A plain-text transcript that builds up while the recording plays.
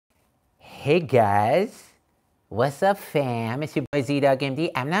Hey guys, what's up fam? It's your boy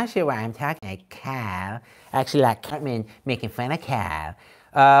ZDoggMD. I'm not sure why I'm talking like Cal. Actually like Cartman making fun of Cal.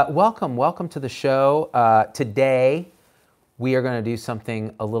 Welcome to the show. Today we are going to do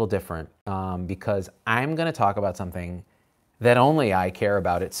something a little different because I'm going to talk about something that only I care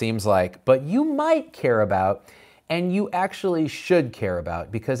about, it seems like, but you might care about, and you actually should care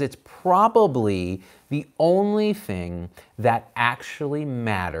about, because it's probably the only thing that actually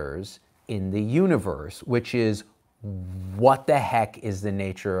matters in the universe, which is what the heck is the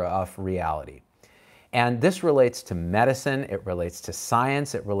nature of reality. And this relates to medicine, it relates to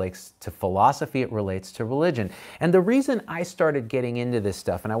science, it relates to philosophy, it relates to religion. And the reason I started getting into this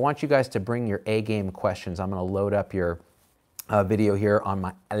stuff, and I want you guys to bring your A-game questions. I'm going to load up your video here on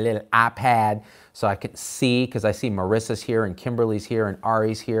my little iPad so I can see, because I see Marissa's here and Kimberly's here and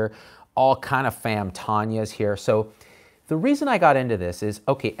Ari's here, all kind of fam, Tanya's here. So the reason I got into this is,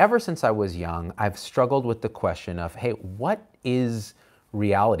 okay, ever since I was young, I've struggled with the question of, hey, what is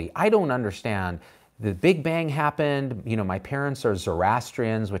reality? I don't understand. The Big Bang happened, you know, my parents are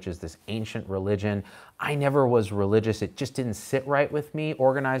Zoroastrians, which is this ancient religion. I never was religious. It just didn't sit right with me,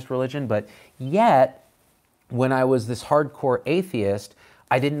 organized religion, but yet, when I was this hardcore atheist,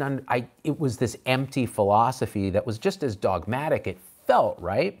 it was this empty philosophy that was just as dogmatic, it felt,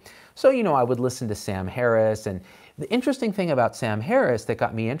 right? So, you know, I would listen to Sam Harris, and the interesting thing about Sam Harris that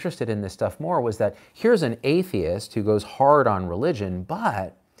got me interested in this stuff more was that here's an atheist who goes hard on religion,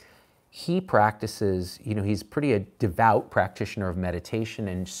 but he practices, you know, he's pretty a devout practitioner of meditation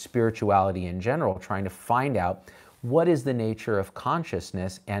and spirituality in general, trying to find out what is the nature of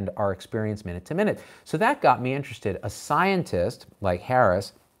consciousness and our experience minute to minute. So that got me interested. A scientist like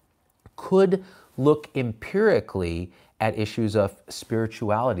Harris could look empirically at issues of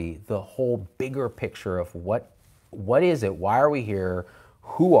spirituality, the whole bigger picture of what is it, why are we here,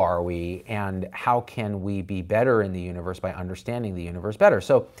 who are we, and how can we be better in the universe by understanding the universe better.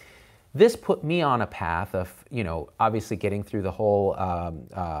 So this put me on a path of, you know, obviously getting through the whole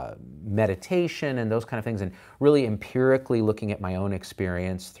meditation and those kind of things, and really empirically looking at my own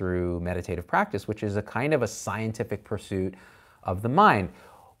experience through meditative practice, which is a kind of a scientific pursuit of the mind.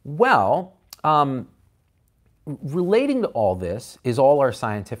 Well, relating to all this is all our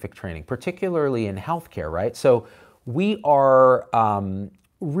scientific training, particularly in healthcare, right? So we are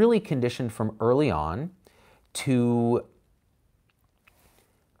really conditioned from early on to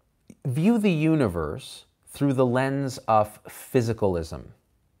view the universe through the lens of physicalism.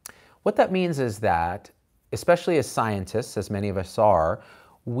 What that means is that, especially as scientists, as many of us are,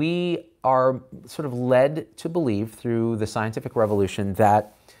 we are sort of led to believe through the scientific revolution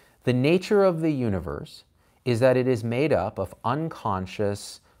that the nature of the universe is that it is made up of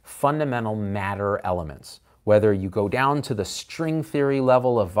unconscious, fundamental matter elements. Whether you go down to the string theory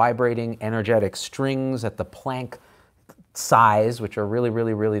level of vibrating energetic strings at the Planck size, which are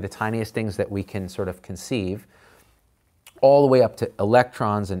really the tiniest things that we can sort of conceive, all the way up to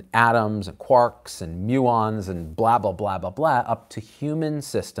electrons and atoms and quarks and muons and blah, blah, blah, blah, blah, up to human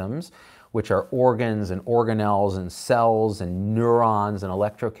systems, which are organs and organelles and cells and neurons and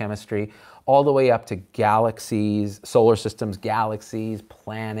electrochemistry, all the way up to galaxies, solar systems, galaxies,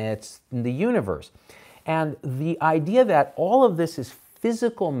 planets, and the universe. And the idea that all of this is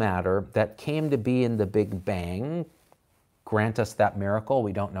physical matter that came to be in the Big Bang, grant us that miracle,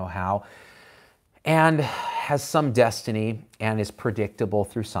 we don't know how, and has some destiny and is predictable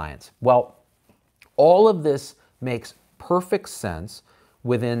through science. Well, all of this makes perfect sense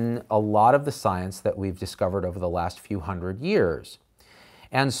within a lot of the science that we've discovered over the last few hundred years.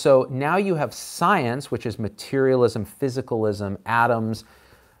 And so now you have science, which is materialism, physicalism, atoms,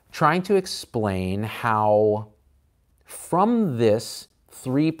 trying to explain how from this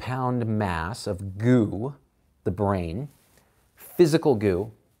 3-pound mass of goo, the brain, physical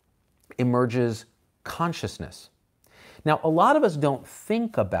goo, emerges consciousness. Now, a lot of us don't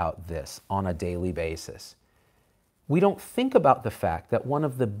think about this on a daily basis. We don't think about the fact that one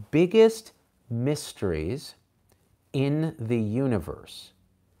of the biggest mysteries in the universe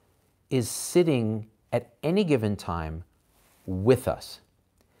is sitting at any given time with us.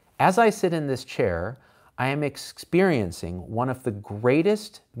 As I sit in this chair, I am experiencing one of the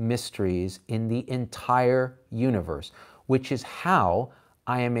greatest mysteries in the entire universe, which is how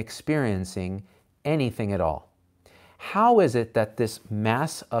I am experiencing anything at all. How is it that this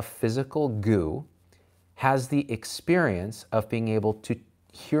mass of physical goo has the experience of being able to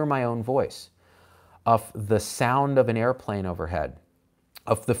hear my own voice, of the sound of an airplane overhead,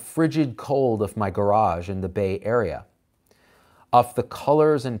 of the frigid cold of my garage in the Bay Area, of the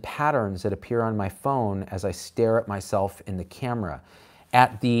colors and patterns that appear on my phone as I stare at myself in the camera,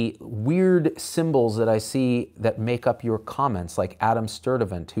 at the weird symbols that I see that make up your comments, like Adam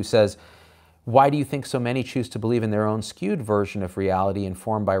Sturdivant, who says, why do you think so many choose to believe in their own skewed version of reality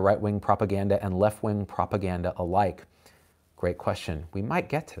informed by right-wing propaganda and left-wing propaganda alike? Great question. We might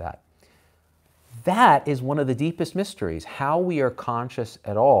get to that. That is one of the deepest mysteries, how we are conscious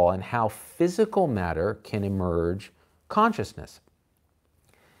at all and how physical matter can emerge consciousness.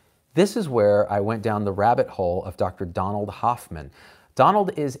 This is where I went down the rabbit hole of Dr. Donald Hoffman.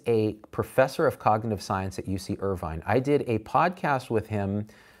 Donald is a professor of cognitive science at UC Irvine. I did a podcast with him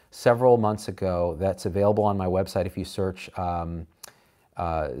several months ago that's available on my website. If you search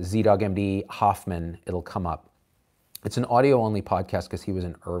ZDoggMD Hoffman, it'll come up. It's an audio-only podcast because he was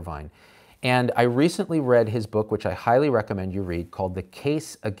in Irvine. And I recently read his book, which I highly recommend you read, called The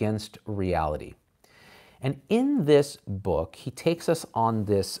Case Against Reality. And in this book, he takes us on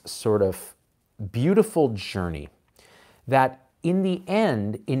this sort of beautiful journey that in the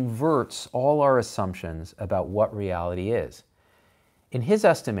end inverts all our assumptions about what reality is. In his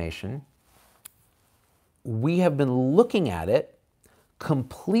estimation, we have been looking at it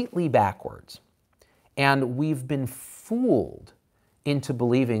completely backwards. And we've been fooled into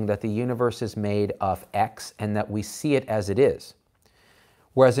believing that the universe is made of X and that we see it as it is.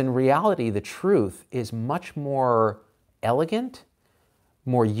 Whereas in reality, the truth is much more elegant,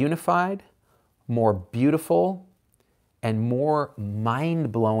 more unified, more beautiful, and more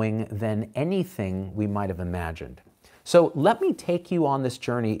mind-blowing than anything we might have imagined. So let me take you on this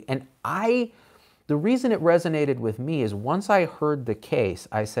journey. And the reason it resonated with me is once I heard the case,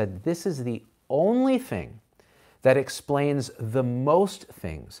 I said, this is the only thing that explains the most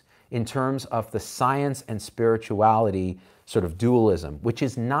things in terms of the science and spirituality sort of dualism, which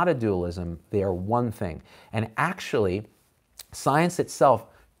is not a dualism, they are one thing. And actually, science itself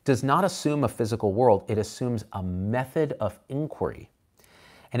does not assume a physical world, it assumes a method of inquiry.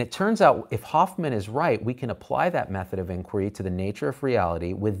 And it turns out if Hoffman is right, we can apply that method of inquiry to the nature of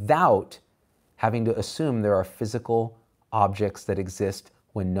reality without having to assume there are physical objects that exist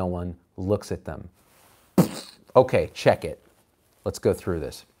when no one looks at them. Okay, check it. Let's go through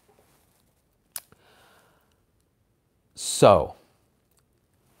this. So,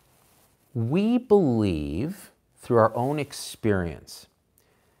 we believe through our own experience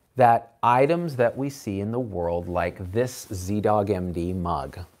that items that we see in the world, like this ZDoggMD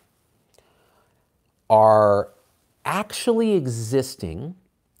mug, are actually existing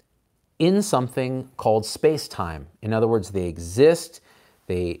in something called space-time. In other words, they exist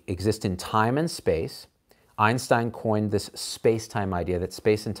in time and space. Einstein coined this space-time idea that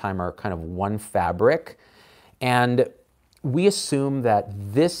space and time are kind of one fabric. And we assume that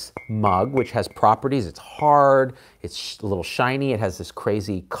this mug, which has properties, it's hard, it's a little shiny, it has this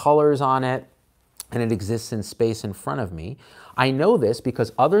crazy colors on it, and it exists in space in front of me. I know this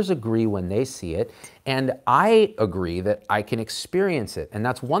because others agree when they see it, and I agree that I can experience it. And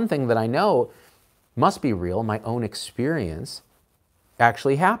that's one thing that I know must be real. My own experience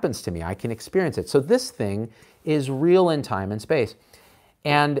actually happens to me. I can experience it. So this thing is real in time and space.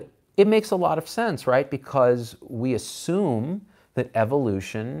 And it makes a lot of sense, right? Because we assume that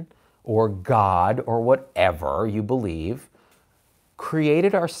evolution or God or whatever you believe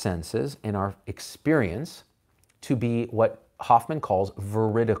created our senses and our experience to be what Hoffman calls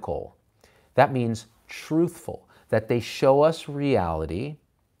veridical. That means truthful, that they show us reality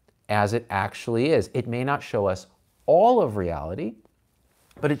as it actually is. It may not show us all of reality,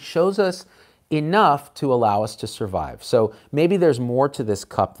 but it shows us enough to allow us to survive. So maybe there's more to this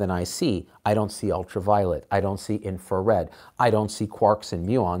cup than I see. I don't see ultraviolet. I don't see infrared. I don't see quarks and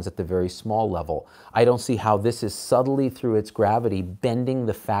muons at the very small level. I don't see how this is subtly through its gravity bending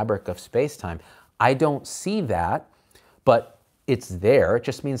the fabric of space-time. I don't see that, but it's there. It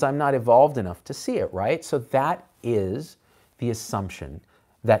just means I'm not evolved enough to see it, right? So that is the assumption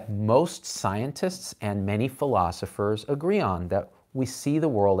that most scientists and many philosophers agree on, that we see the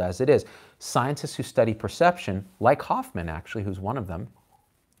world as it is. Scientists who study perception, like Hoffman actually, who's one of them,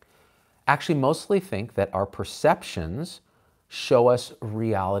 actually mostly think that our perceptions show us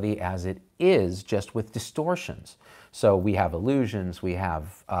reality as it is, just with distortions. So we have illusions, we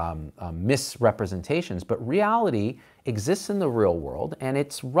have misrepresentations, but reality exists in the real world, and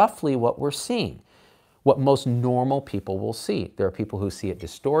it's roughly what we're seeing, what most normal people will see. There are people who see it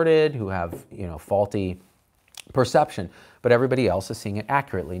distorted, who have, faulty perception, but everybody else is seeing it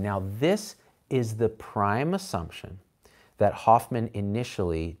accurately. Now, this is the prime assumption that Hoffman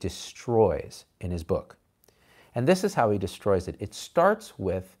initially destroys in his book. And this is how he destroys it. It starts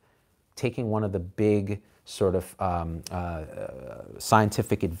with taking one of the big sort of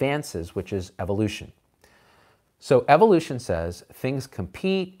scientific advances, which is evolution. So evolution says things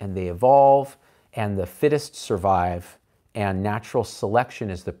compete and they evolve and the fittest survive, and natural selection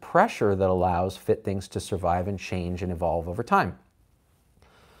is the pressure that allows fit things to survive and change and evolve over time.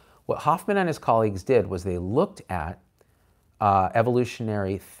 What Hoffman and his colleagues did was they looked at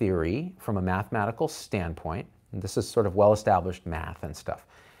evolutionary theory from a mathematical standpoint. And this is sort of well-established math and stuff.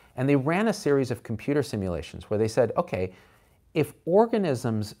 And they ran a series of computer simulations where they said, okay, if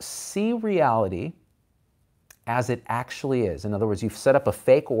organisms see reality as it actually is, in other words, you've set up a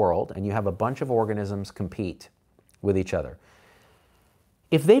fake world and you have a bunch of organisms compete with each other.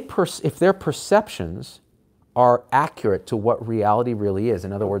 If their perceptions are accurate to what reality really is,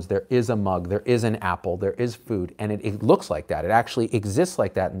 in other words, there is a mug, there is an apple, there is food, and it looks like that. It actually exists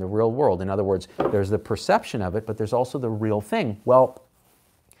like that in the real world. In other words, there's the perception of it, but there's also the real thing. Well,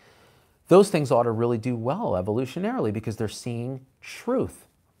 those things ought to really do well evolutionarily because they're seeing truth,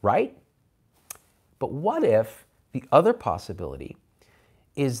 right? But what if the other possibility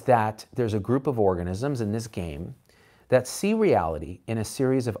is that there's a group of organisms in this game that see reality in a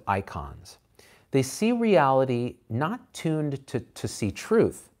series of icons? They see reality not tuned to see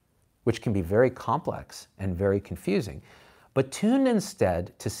truth, which can be very complex and very confusing, but tuned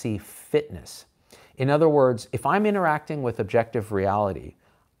instead to see fitness. In other words, if I'm interacting with objective reality,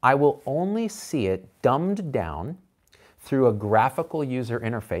 I will only see it dumbed down through a graphical user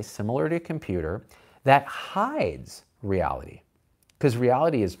interface similar to a computer that hides reality, because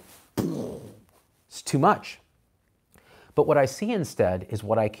reality is it's too much. But what I see instead is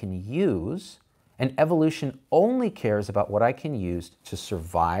what I can use, and evolution only cares about what I can use to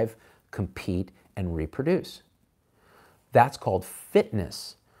survive, compete, and reproduce. That's called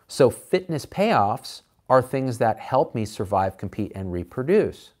fitness. So fitness payoffs are things that help me survive, compete, and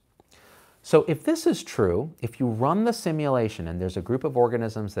reproduce. So if this is true, if you run the simulation and there's a group of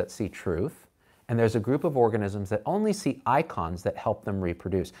organisms that see truth, and there's a group of organisms that only see icons that help them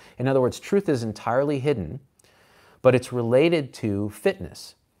reproduce. In other words, truth is entirely hidden, but it's related to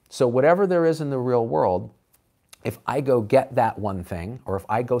fitness. So whatever there is in the real world, if I go get that one thing, or if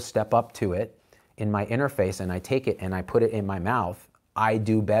I go step up to it in my interface and I take it and I put it in my mouth, I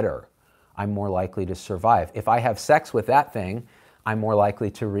do better. I'm more likely to survive. If I have sex with that thing, I'm more likely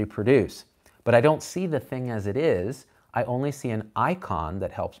to reproduce. But I don't see the thing as it is. I only see an icon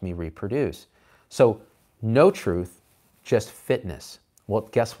that helps me reproduce. So no truth, just fitness. Well,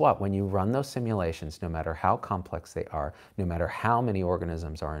 guess what? When you run those simulations, no matter how complex they are, no matter how many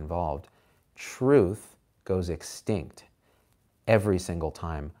organisms are involved, truth goes extinct every single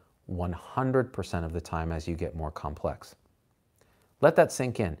time, 100% of the time as you get more complex. Let that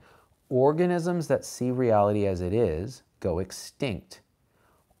sink in. Organisms that see reality as it is go extinct.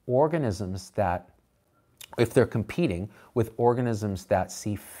 Organisms that, if they're competing with organisms that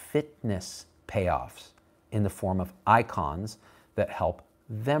see fitness payoffs in the form of icons that help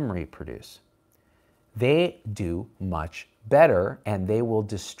them reproduce, they do much better, and they will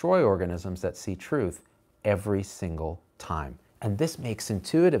destroy organisms that see truth every single time. And this makes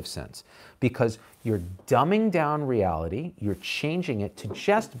intuitive sense because you're dumbing down reality, you're changing it to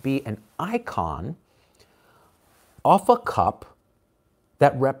just be an icon off a cup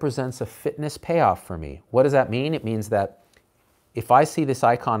that represents a fitness payoff for me. What does that mean? It means that if I see this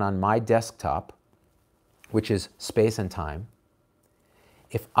icon on my desktop, which is space and time,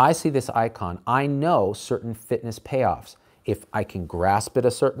 if I see this icon, I know certain fitness payoffs. If I can grasp it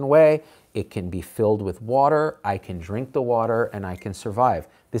a certain way, it can be filled with water, I can drink the water, and I can survive.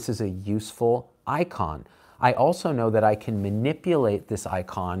 This is a useful icon. I also know that I can manipulate this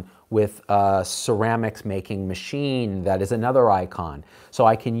icon with a ceramics making machine that is another icon. So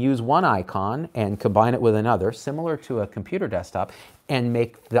I can use one icon and combine it with another, similar to a computer desktop, and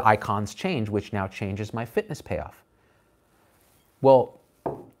make the icons change, which now changes my fitness payoff. Well,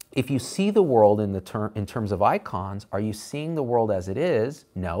 if you see the world in terms of icons, are you seeing the world as it is?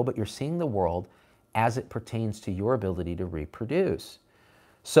 No, but you're seeing the world as it pertains to your ability to reproduce.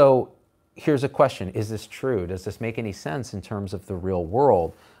 So here's a question. Is this true? Does this make any sense in terms of the real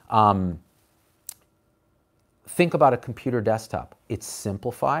world? Think about a computer desktop. It's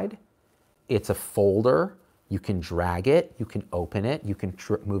simplified. It's a folder. You can drag it. You can open it. You can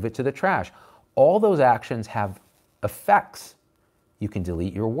move it to the trash. All those actions have effects. You can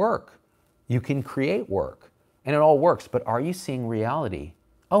delete your work. You can create work. And it all works. But are you seeing reality?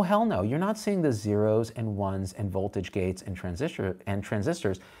 Oh, hell no. You're not seeing the zeros and ones and voltage gates and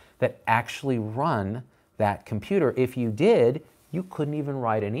transistors that actually run that computer. If you did, you couldn't even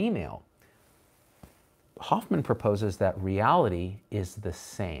write an email. Hoffman proposes that reality is the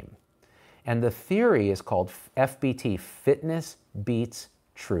same. And the theory is called FBT, fitness beats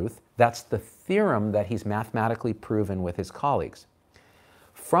truth. That's the theorem that he's mathematically proven with his colleagues.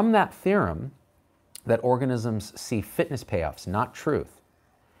 From that theorem, that organisms see fitness payoffs, not truth,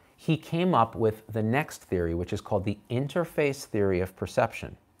 he came up with the next theory, which is called the interface theory of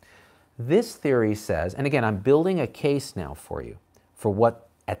perception. This theory says, and again, I'm building a case now for you, for what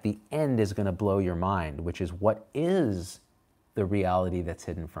at the end is going to blow your mind, which is what is the reality that's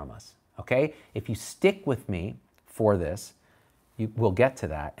hidden from us, okay? If you stick with me for this, we'll get to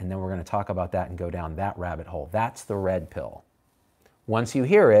that, and then we're going to talk about that and go down that rabbit hole. That's the red pill. Once you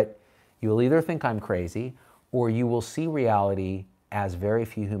hear it, you will either think I'm crazy, or you will see reality as very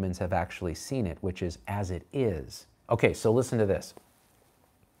few humans have actually seen it, which is as it is. Okay, so listen to this.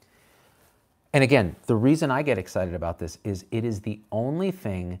 And again, the reason I get excited about this is it is the only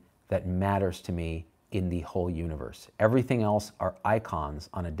thing that matters to me in the whole universe. Everything else are icons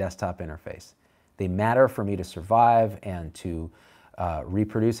on a desktop interface. They matter for me to survive and to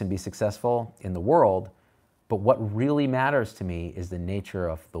reproduce and be successful in the world, but what really matters to me is the nature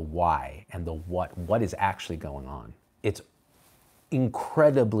of the why and the what is actually going on. It's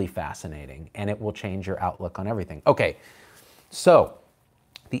incredibly fascinating, and it will change your outlook on everything. Okay, so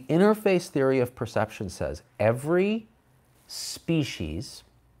the interface theory of perception says every species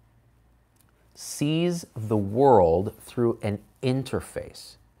sees the world through an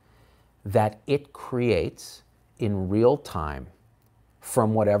interface that it creates in real time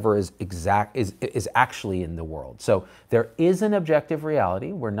from whatever is actually in the world. So there is an objective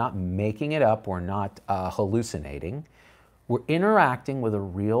reality. We're not making it up. We're not hallucinating. We're interacting with a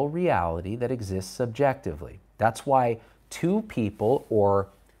real reality that exists subjectively. That's why 2 people or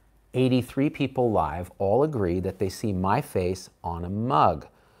 83 people live all agree that they see my face on a mug.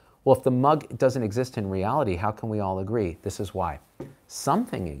 Well, if the mug doesn't exist in reality, how can we all agree? This is why.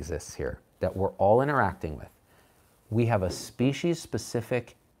 Something exists here that we're all interacting with. We have a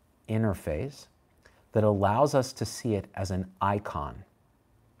species-specific interface that allows us to see it as an icon.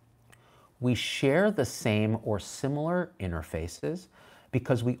 We share the same or similar interfaces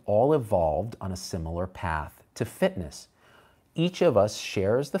because we all evolved on a similar path to fitness. Each of us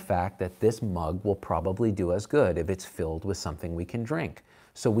shares the fact that this mug will probably do us good if it's filled with something we can drink.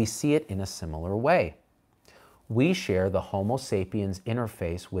 So we see it in a similar way. We share the Homo sapiens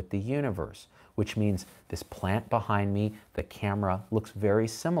interface with the universe, which means this plant behind me, the camera, looks very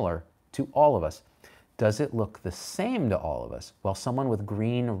similar to all of us. Does it look the same to all of us? Well, someone with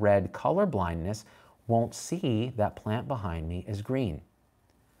green-red color blindness won't see that plant behind me is green.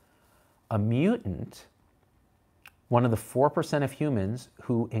 A mutant, one of the 4% of humans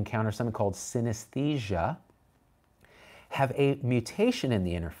who encounter something called synesthesia, have a mutation in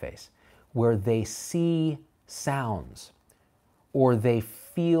the interface where they see sounds or they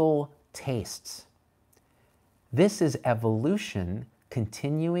feel tastes. This is evolution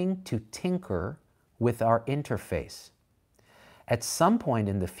continuing to tinker with our interface. At some point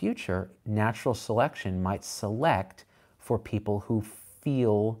in the future, natural selection might select for people who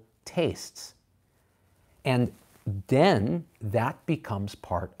feel tastes. And then that becomes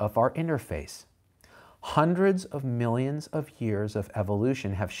part of our interface. Hundreds of millions of years of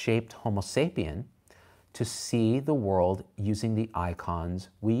evolution have shaped Homo sapien to see the world using the icons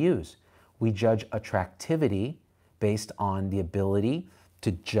we use. We judge attractivity based on the ability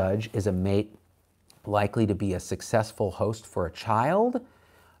to judge, is a mate likely to be a successful host for a child,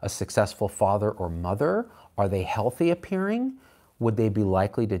 a successful father or mother? Are they healthy appearing? Would they be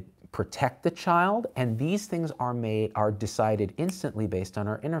likely to protect the child? And these things are decided instantly based on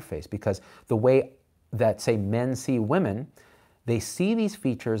our interface, because the way that, say, men see women, they see these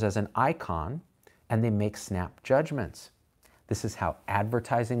features as an icon and they make snap judgments. This is how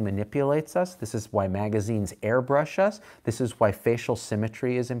advertising manipulates us. This is why magazines airbrush us. This is why facial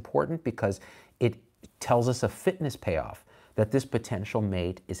symmetry is important, because it tells us a fitness payoff, that this potential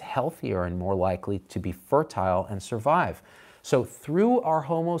mate is healthier and more likely to be fertile and survive. So through our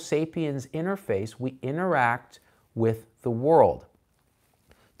Homo sapiens interface, we interact with the world.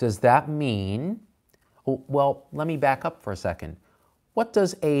 Does that mean, well, let me back up for a second. What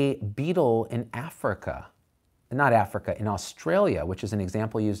does a beetle in Africa, not Africa, in Australia, which is an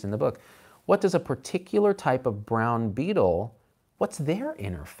example used in the book, what does a particular type of brown beetle, what's their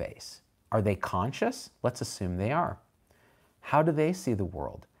interface? Are they conscious? Let's assume they are. How do they see the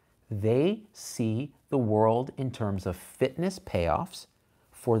world? They see the world in terms of fitness payoffs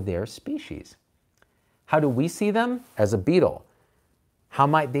for their species. How do we see them? As a beetle. How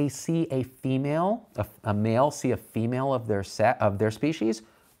might they see a female, a male see a female of their species?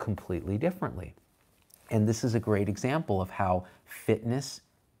 Completely differently. And this is a great example of how fitness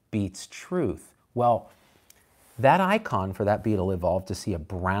beats truth. Well, That icon for that beetle evolved to see a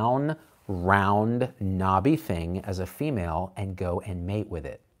brown, round, knobby thing as a female and go and mate with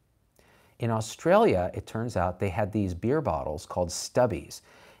it. In Australia, it turns out they had these beer bottles called stubbies,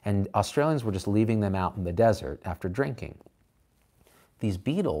 and Australians were just leaving them out in the desert after drinking. These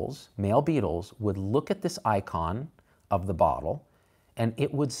beetles, male beetles, would look at this icon of the bottle, and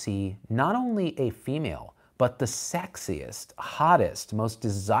it would see not only a female, but the sexiest, hottest, most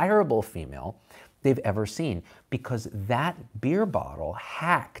desirable female they've ever seen, because that beer bottle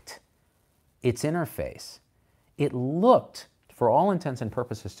hacked its interface. It looked, for all intents and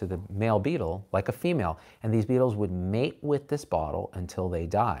purposes, to the male beetle like a female, and these beetles would mate with this bottle until they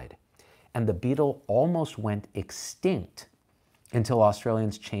died. And the beetle almost went extinct until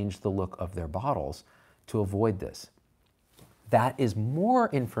Australians changed the look of their bottles to avoid this. That is more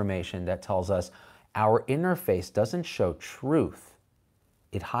information that tells us our interface doesn't show truth.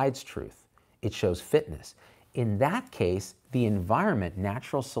 It hides truth. It shows fitness. In that case, the environment,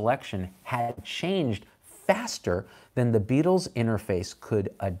 natural selection, had changed faster than the beetle's interface could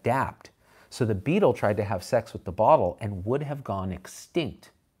adapt. So the beetle tried to have sex with the bottle and would have gone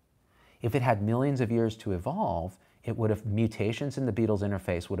extinct. If it had millions of years to evolve, mutations in the beetle's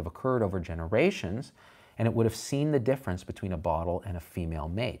interface would have occurred over generations, and it would have seen the difference between a bottle and a female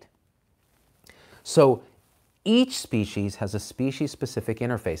mate. So each species has a species-specific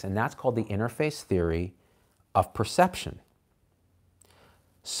interface, and that's called the interface theory of perception.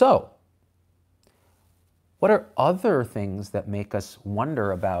 So, what are other things that make us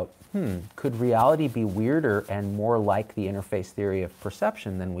wonder about, could reality be weirder and more like the interface theory of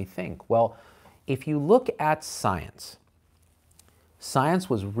perception than we think? Well, if you look at science, science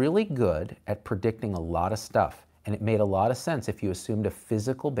was really good at predicting a lot of stuff, and it made a lot of sense if you assumed a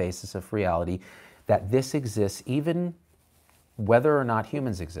physical basis of reality, that this exists even whether or not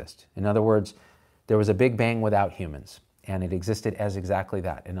humans exist. In other words, there was a Big Bang without humans, and it existed as exactly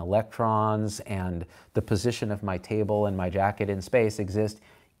that. And electrons and the position of my table and my jacket in space exist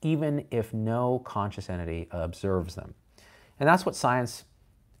even if no conscious entity observes them. And that's what science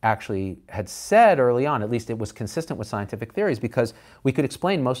actually had said early on. At least it was consistent with scientific theories, because we could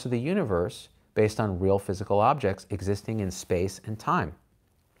explain most of the universe based on real physical objects existing in space and time.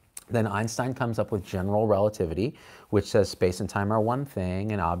 Then Einstein comes up with general relativity, which says space and time are one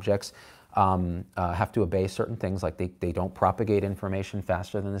thing, and objects have to obey certain things, like they don't propagate information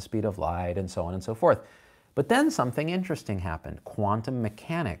faster than the speed of light, and so on and so forth. But then something interesting happened. Quantum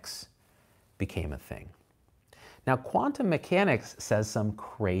mechanics became a thing. Now, quantum mechanics says some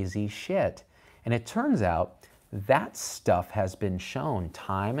crazy shit, and it turns out that stuff has been shown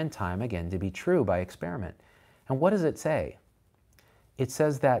time and time again to be true by experiment. And what does it say? It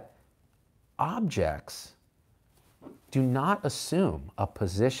says that objects do not assume a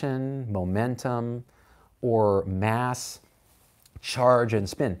position, momentum, or mass, charge, and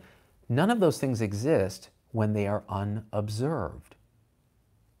spin. None of those things exist when they are unobserved.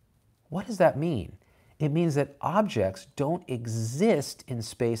 What does that mean? It means that objects don't exist in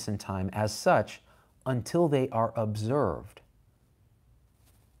space and time as such until they are observed.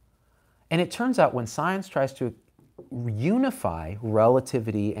 And it turns out when science tries to unify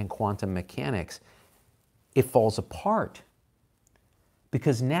relativity and quantum mechanics, it falls apart.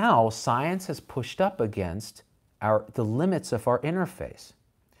 Because now science has pushed up against the limits of our interface.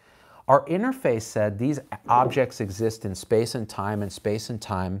 Our interface said these objects exist in space and space and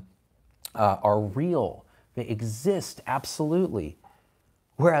time are real. They exist absolutely.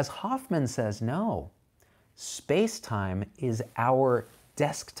 Whereas Hoffman says, no, space-time is our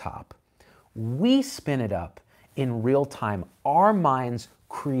desktop. We spin it up in real time. Our minds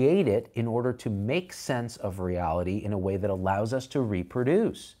create it in order to make sense of reality in a way that allows us to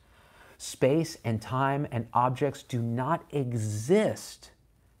reproduce. Space and time and objects do not exist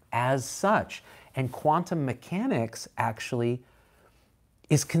as such. And quantum mechanics actually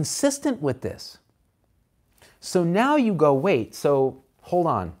is consistent with this. So now you go, wait, so hold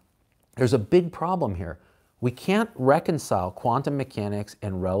on. There's a big problem here. We can't reconcile quantum mechanics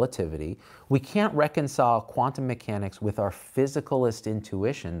and relativity. We can't reconcile quantum mechanics with our physicalist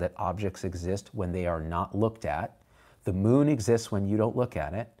intuition that objects exist when they are not looked at. The moon exists when you don't look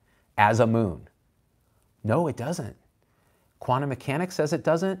at it as a moon. No, it doesn't. Quantum mechanics says it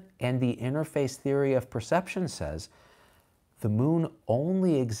doesn't, and the interface theory of perception says the moon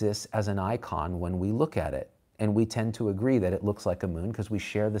only exists as an icon when we look at it, and we tend to agree that it looks like a moon because we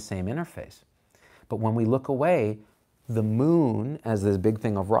share the same interface. But when we look away, the moon, as this big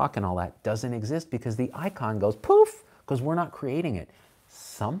thing of rock and all that, doesn't exist because the icon goes poof, because we're not creating it.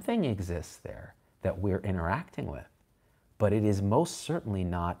 Something exists there that we're interacting with, but it is most certainly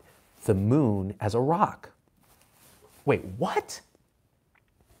not the moon as a rock. Wait, what?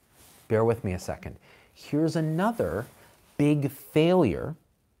 Bear with me a second. Here's another big failure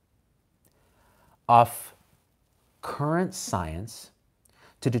of current science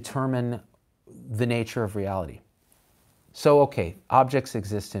to determine the nature of reality. So, okay, objects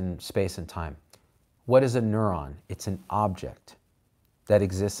exist in space and time. What is a neuron? It's an object that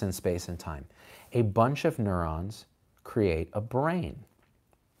exists in space and time. A bunch of neurons create a brain.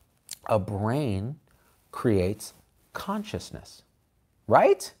 A brain creates consciousness,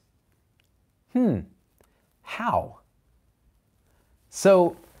 right? How?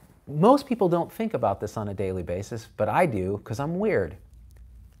 So most people don't think about this on a daily basis, but I do because I'm weird.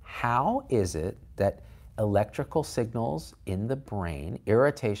 How is it that electrical signals in the brain,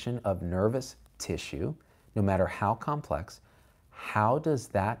 irritation of nervous tissue, no matter how complex, how does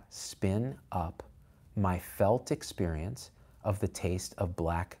that spin up my felt experience of the taste of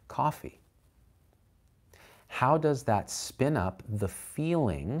black coffee? How does that spin up the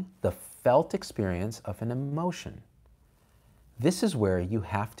feeling, the felt experience of an emotion? This is where you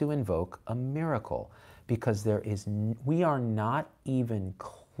have to invoke a miracle, because we are not even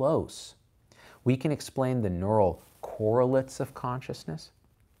close. We can explain the neural correlates of consciousness.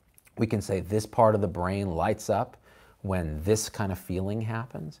 We can say this part of the brain lights up when this kind of feeling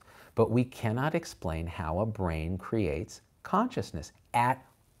happens, but we cannot explain how a brain creates consciousness at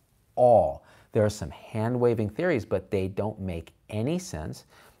all. There are some hand-waving theories, but they don't make any sense,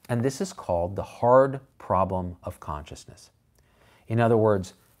 and this is called the hard problem of consciousness. In other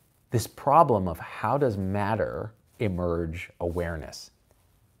words, this problem of how does matter emerge awareness?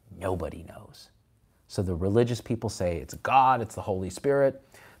 Nobody knows. So the religious people say it's God, it's the Holy Spirit.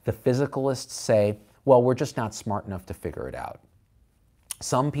 The physicalists say, well, we're just not smart enough to figure it out.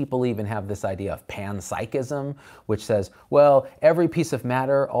 Some people even have this idea of panpsychism, which says, well, every piece of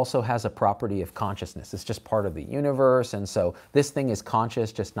matter also has a property of consciousness. It's just part of the universe, and so this thing is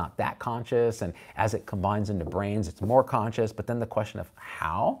conscious, just not that conscious, and as it combines into brains, it's more conscious. But then the question of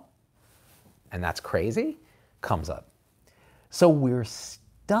how, and that's crazy, comes up. So we're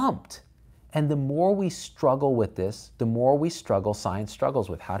stumped. And the more we struggle with this, the more science struggles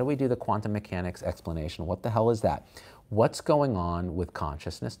with. How do we do the quantum mechanics explanation? What the hell is that? What's going on with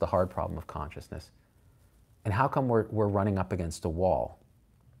consciousness, the hard problem of consciousness? And how come we're running up against a wall?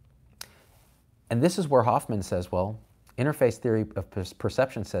 And this is where Hoffman says, well, interface theory of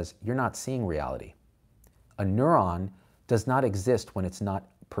perception says you're not seeing reality. A neuron does not exist when it's not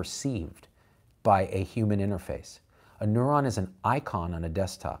perceived by a human interface. A neuron is an icon on a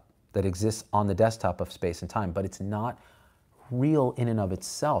desktop that exists on the desktop of space and time, but it's not real in and of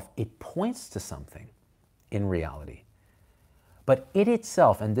itself. It points to something in reality. But it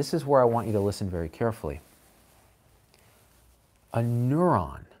itself, and this is where I want you to listen very carefully, a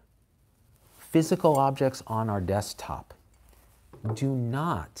neuron, physical objects on our desktop, do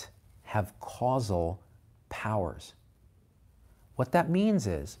not have causal powers. What that means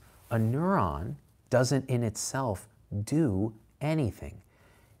is a neuron doesn't in itself do anything.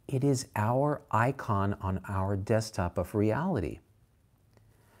 It is our icon on our desktop of reality.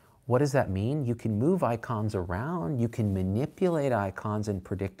 What does that mean? You can move icons around, you can manipulate icons in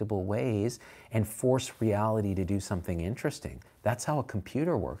predictable ways and force reality to do something interesting. That's how a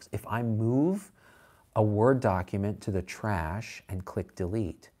computer works. If I move a Word document to the trash and click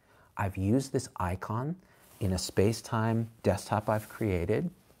delete, I've used this icon in a space-time desktop I've created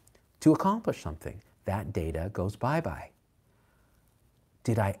to accomplish something. That data goes bye-bye.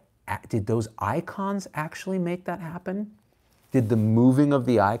 Did those icons actually make that happen? Did the moving of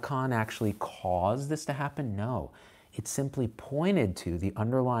the icon actually cause this to happen? No. It simply pointed to the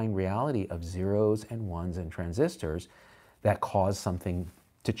underlying reality of zeros and ones and transistors that cause something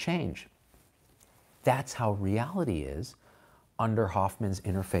to change. That's how reality is under Hoffman's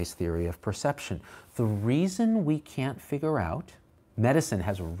interface theory of perception. The reason we can't figure out, medicine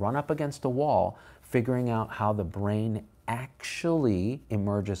has run up against a wall figuring out how the brain actually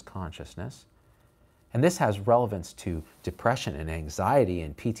emerges consciousness. And this has relevance to depression and anxiety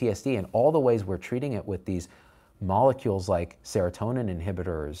and PTSD and all the ways we're treating it with these molecules like serotonin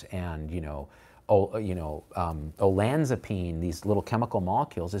inhibitors and olanzapine, these little chemical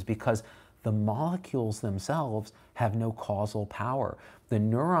molecules, is because the molecules themselves have no causal power. The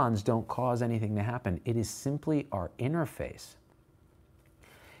neurons don't cause anything to happen. It is simply our interface.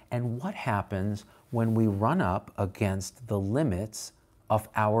 And what happens when we run up against the limits of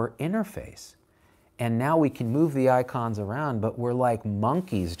our interface? And now we can move the icons around, but we're like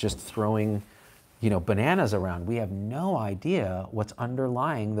monkeys just throwing, bananas around. We have no idea what's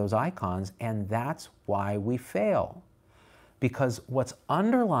underlying those icons, and that's why we fail. Because what's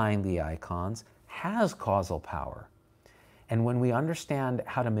underlying the icons has causal power. And when we understand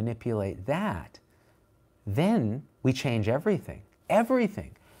how to manipulate that, then we change everything.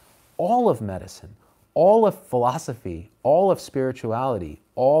 Everything. All of medicine, all of philosophy, all of spirituality,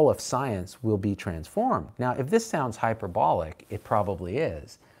 all of science will be transformed. Now, if this sounds hyperbolic, it probably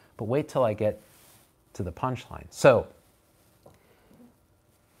is. But wait till I get to the punchline. So,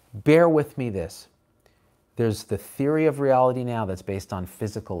 bear with me this. There's the theory of reality now that's based on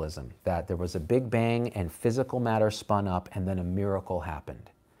physicalism, that there was a big bang and physical matter spun up and then a miracle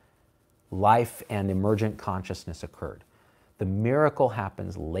happened. Life and emergent consciousness occurred. The miracle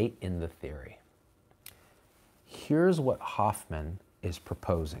happens late in the theory. Here's what Hoffman is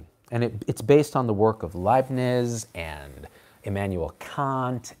proposing. And it's based on the work of Leibniz and Immanuel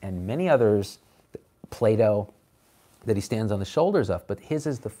Kant and many others, Plato, that he stands on the shoulders of. But his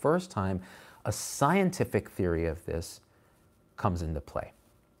is the first time a scientific theory of this comes into play.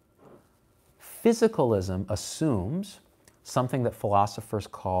 Physicalism assumes something that philosophers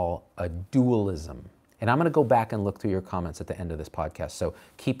call a dualism. And I'm going to go back and look through your comments at the end of this podcast, so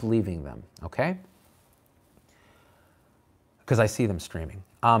keep leaving them, okay? Because I see them streaming.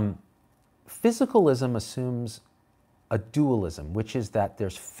 Physicalism assumes a dualism, which is that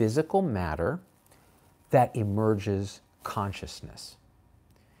there's physical matter that emerges consciousness,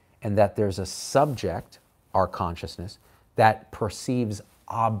 and that there's a subject, our consciousness, that perceives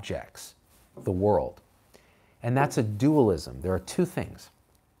objects, the world. And that's a dualism. There are two things.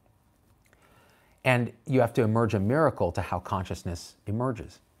 And you have to emerge a miracle to how consciousness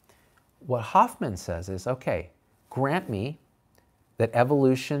emerges. What Hoffman says is, okay, grant me that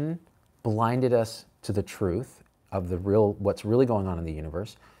evolution blinded us to the truth of the real, what's really going on in the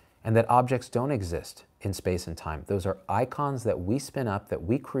universe, and that objects don't exist in space and time. Those are icons that we spin up, that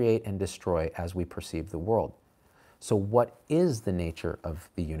we create and destroy as we perceive the world. So what is the nature of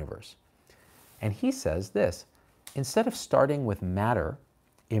the universe? And he says this: instead of starting with matter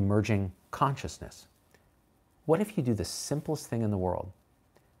emerging consciousness, what if you do the simplest thing in the world?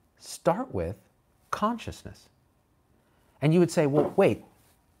 Start with consciousness. And you would say, well, wait,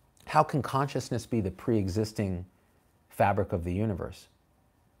 how can consciousness be the pre-existing fabric of the universe?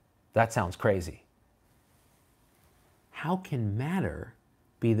 That sounds crazy. How can matter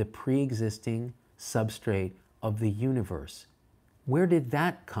be the pre-existing substrate of the universe? Where did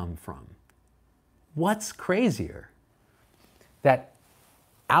that come from? What's crazier? That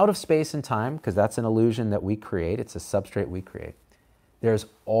out of space and time, because that's an illusion that we create, it's a substrate we create, there's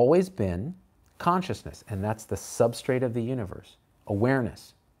always been consciousness, and that's the substrate of the universe,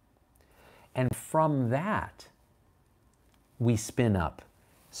 awareness. And from that, we spin up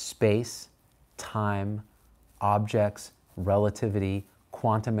space, time, objects, relativity,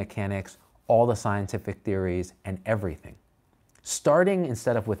 quantum mechanics, all the scientific theories, and everything. Starting,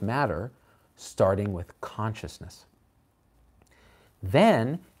 instead of with matter, starting with consciousness.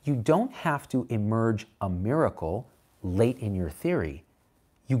 Then you don't have to emerge a miracle late in your theory.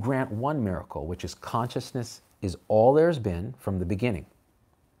 You grant one miracle, which is consciousness is all there's been from the beginning.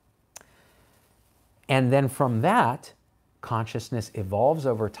 And then from that, consciousness evolves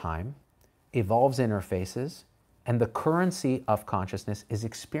over time, evolves interfaces, and the currency of consciousness is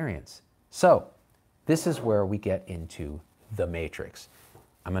experience. So this is where we get into the matrix.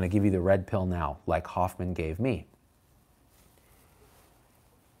 I'm going to give you the red pill now, like Hoffman gave me.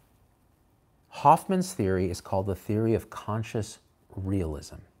 Hoffman's theory is called the theory of conscious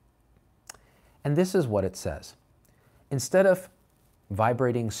realism. And this is what it says. Instead of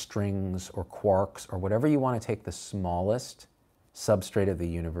vibrating strings or quarks or whatever you want to take the smallest substrate of the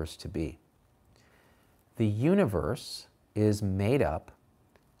universe to be, the universe is made up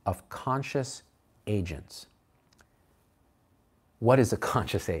of conscious agents. What is a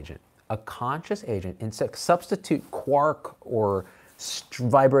conscious agent? A conscious agent, instead substitute quark or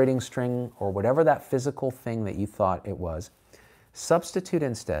vibrating string or whatever that physical thing that you thought it was, substitute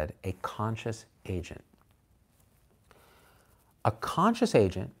instead a conscious agent. A conscious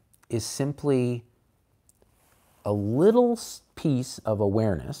agent is simply a little piece of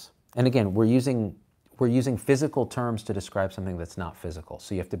awareness, and again, we're using physical terms to describe something that's not physical,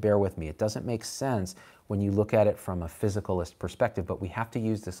 so you have to bear with me. It doesn't make sense when you look at it from a physicalist perspective, but we have to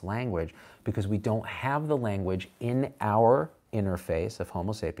use this language because we don't have the language in our interface of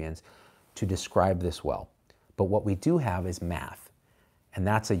Homo sapiens to describe this well. But what we do have is math, and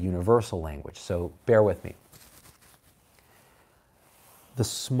that's a universal language, so bear with me. The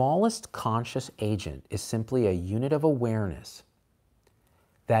smallest conscious agent is simply a unit of awareness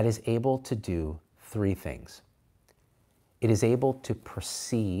that is able to do three things. It is able to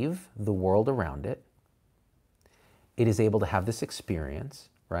perceive the world around it. It is able to have this experience,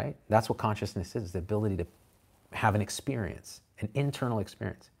 right? That's what consciousness is, the ability to have an experience, an internal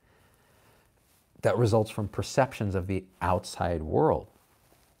experience that results from perceptions of the outside world.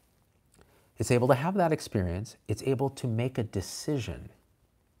 It's able to have that experience. It's able to make a decision.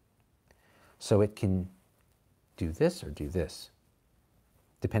 So it can do this or do this,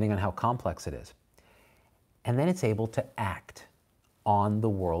 depending on how complex it is. And then it's able to act on the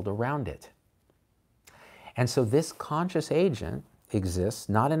world around it. And so this conscious agent exists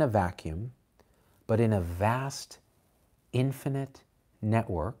not in a vacuum, but in a vast, infinite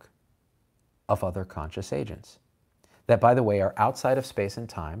network of other conscious agents that, by the way, are outside of space and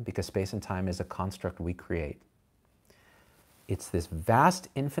time, because space and time is a construct we create. It's this vast,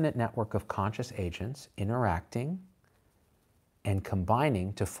 infinite network of conscious agents interacting and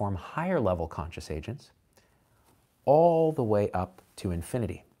combining to form higher level conscious agents all the way up to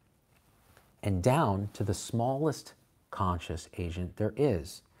infinity and down to the smallest conscious agent there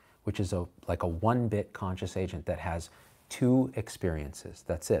is, which is like a 1-bit conscious agent that has 2 experiences.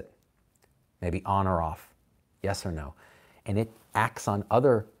 That's it. Maybe on or off, yes or no. And it acts on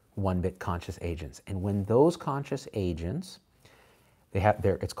other 1-bit conscious agents. And when those conscious agents,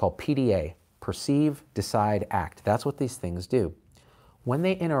 it's called PDA, perceive, decide, act. That's what these things do. When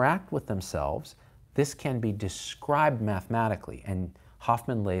they interact with themselves, this can be described mathematically. And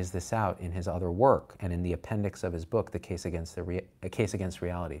Hoffman lays this out in his other work and in the appendix of his book, The Case Against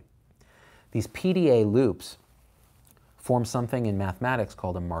Reality. These PDA loops form something in mathematics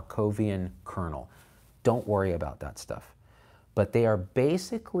called a Markovian kernel. Don't worry about that stuff. But they are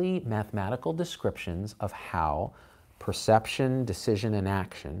basically mathematical descriptions of how perception, decision, and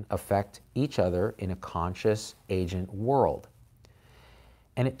action affect each other in a conscious agent world.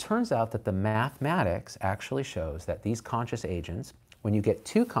 And it turns out that the mathematics actually shows that these conscious agents, when you get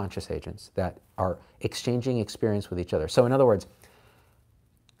 2 conscious agents that are exchanging experience with each other. So in other words,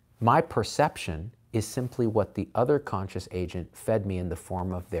 my perception is simply what the other conscious agent fed me in the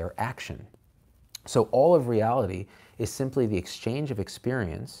form of their action. So all of reality is simply the exchange of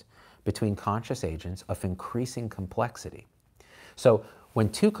experience between conscious agents of increasing complexity. So when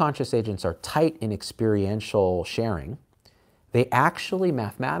 2 conscious agents are tight in experiential sharing, they actually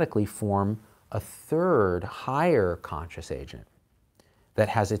mathematically form a 3rd higher conscious agent that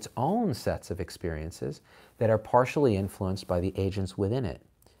has its own sets of experiences that are partially influenced by the agents within it.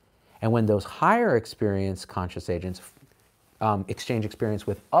 And when those higher experience conscious agents exchange experience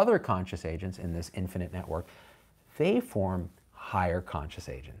with other conscious agents in this infinite network, they form higher conscious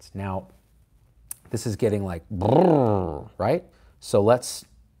agents. Now, this is getting like, brrr, right? So let's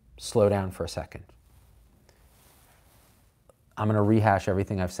slow down for a second. I'm going to rehash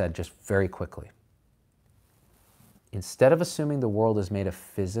everything I've said just very quickly. Instead of assuming the world is made of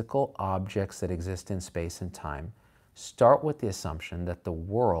physical objects that exist in space and time, start with the assumption that the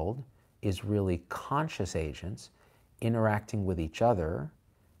world is really conscious agents interacting with each other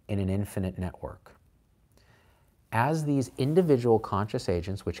in an infinite network. As these individual conscious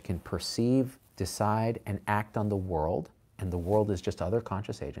agents, which can perceive, decide, and act on the world, and the world is just other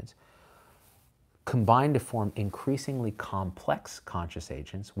conscious agents, combine to form increasingly complex conscious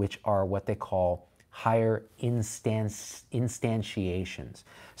agents, which are what they call higher instantiations.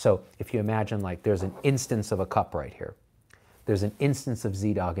 So if you imagine like there's an instance of a cup right here. There's an instance of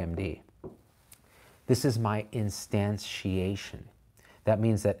ZDoggMD. This is my instantiation. That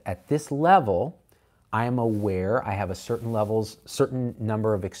means that at this level, I am aware, I have a certain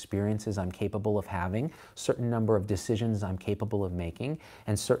number of experiences I'm capable of having, certain number of decisions I'm capable of making,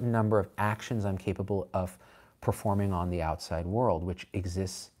 and certain number of actions I'm capable of performing on the outside world, which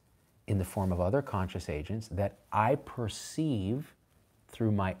exists in the form of other conscious agents that I perceive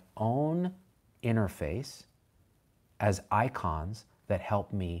through my own interface as icons that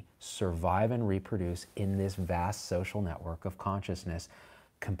help me survive and reproduce in this vast social network of consciousness,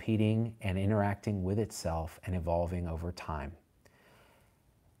 competing and interacting with itself and evolving over time.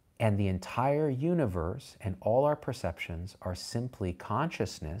 And the entire universe and all our perceptions are simply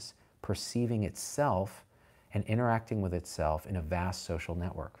consciousness perceiving itself and interacting with itself in a vast social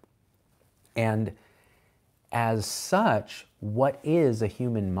network. And as such, what is a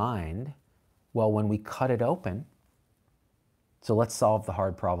human mind? Well, when we cut it open, so let's solve the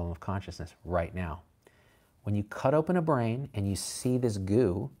hard problem of consciousness right now. When you cut open a brain and you see this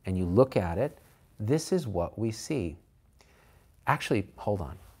goo and you look at it, this is what we see. Actually, hold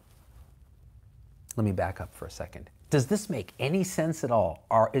on. Let me back up for a second. Does this make any sense at all?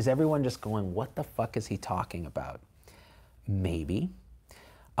 Or is everyone just going, what the fuck is he talking about? Maybe.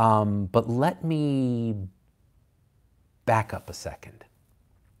 But let me back up a second.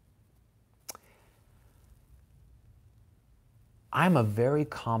 I'm a very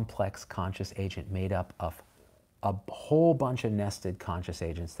complex conscious agent made up of a whole bunch of nested conscious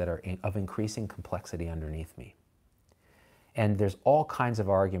agents that are of increasing complexity underneath me. And there's all kinds of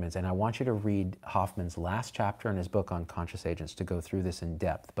arguments, and I want you to read Hoffman's last chapter in his book on conscious agents to go through this in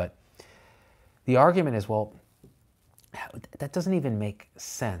depth. But the argument is, well, that doesn't even make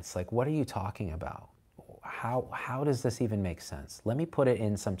sense. Like, what are you talking about? How does this even make sense? Let me put it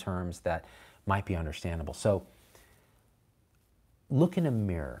in some terms that might be understandable. So, look in a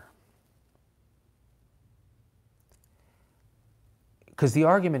mirror. Because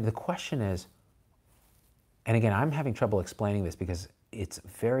the question is, and again, I'm having trouble explaining this because it's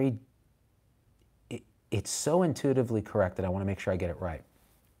so intuitively correct that I want to make sure I get it right.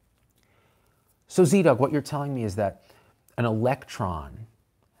 So ZDogg, what you're telling me is that an electron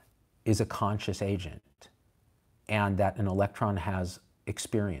is a conscious agent and that an electron has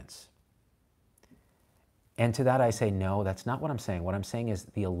experience. And to that I say, no, that's not what I'm saying. What I'm saying is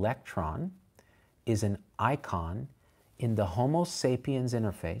the electron is an icon in the Homo sapiens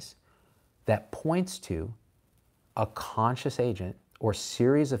interface that points to a conscious agent or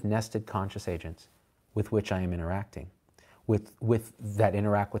series of nested conscious agents with which I am interacting, that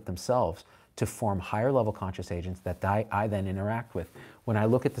interact with themselves to form higher level conscious agents that I then interact with. When I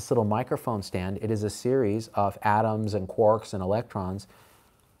look at this little microphone stand, it is a series of atoms and quarks and electrons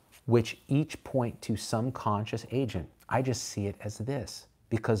which each point to some conscious agent. I just see it as this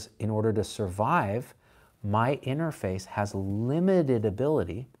because in order to survive, my interface has limited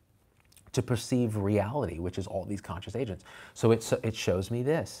ability to perceive reality, which is all these conscious agents. So it shows me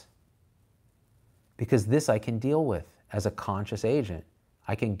this. Because this I can deal with as a conscious agent.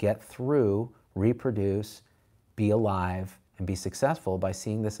 I can get through, reproduce, be alive, and be successful by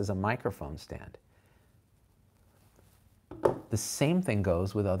seeing this as a microphone stand. The same thing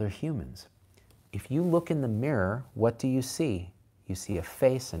goes with other humans. If you look in the mirror, what do you see? You see a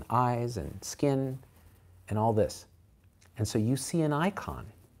face and eyes and skin and all this. And so you see an icon.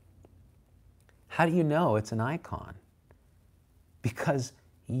 How do you know it's an icon? Because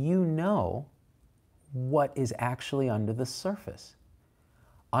you know what is actually under the surface.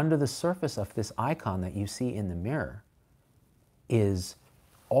 Under the surface of this icon that you see in the mirror is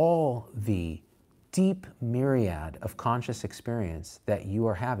all the deep myriad of conscious experience that you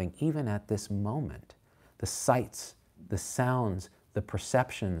are having even at this moment. The sights, the sounds, the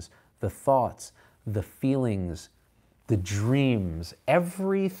perceptions, the thoughts, the feelings, the dreams,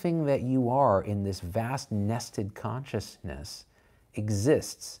 everything that you are in this vast nested consciousness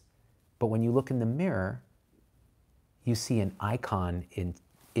exists. But when you look in the mirror, you see an icon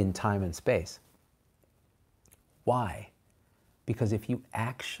in time and space. Why? Because if you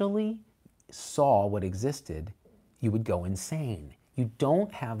actually saw what existed, you would go insane. You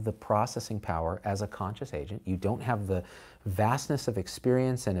don't have the processing power as a conscious agent. You don't have the vastness of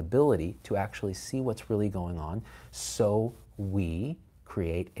experience and ability to actually see what's really going on. So we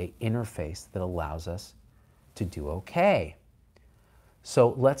create an interface that allows us to do okay.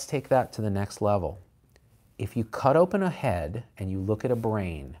 So let's take that to the next level. If you cut open a head and you look at a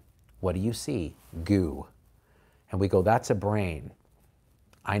brain, what do you see? Goo. And we go, that's a brain.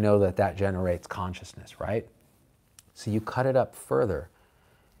 I know that that generates consciousness, right? So you cut it up further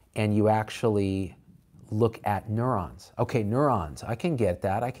and you actually look at neurons. Okay, neurons, I can get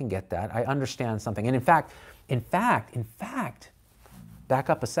that, I understand something. And in fact, back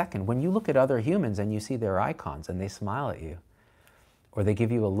up a second, when you look at other humans and you see their icons and they smile at you, or they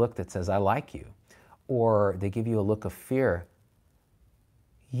give you a look that says, I like you, or they give you a look of fear,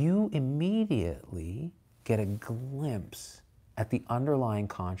 you immediately get a glimpse at the underlying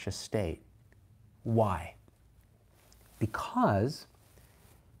conscious state. Why? Because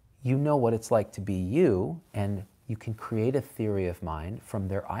you know what it's like to be you, and you can create a theory of mind from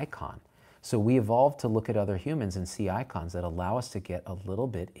their icon. So we evolved to look at other humans and see icons that allow us to get a little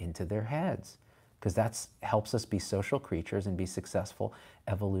bit into their heads, because that helps us be social creatures and be successful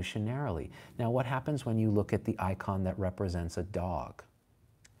evolutionarily. Now, what happens when you look at the icon that represents a dog?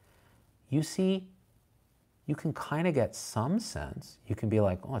 You see, you can kind of get some sense. You can be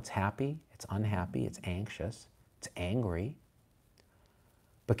like, oh, it's happy, it's unhappy, it's anxious, it's angry.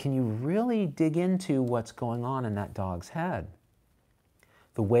 But can you really dig into what's going on in that dog's head?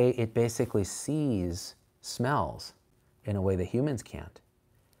 The way it basically sees smells in a way that humans can't.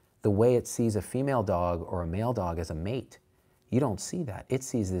 The way it sees a female dog or a male dog as a mate. You don't see that. It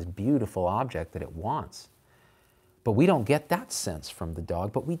sees this beautiful object that it wants. But we don't get that sense from the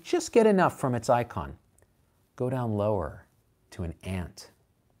dog, but we just get enough from its icon. Go down lower to an ant.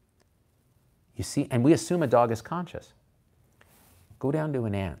 You see, and we assume a dog is conscious. Go down to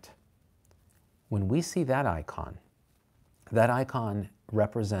an ant. When we see that icon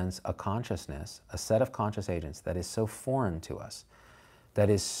represents a consciousness, a set of conscious agents that is so foreign to us, that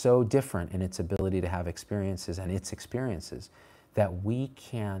is so different in its ability to have experiences and its experiences, that we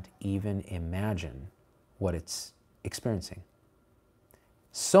can't even imagine what it's experiencing.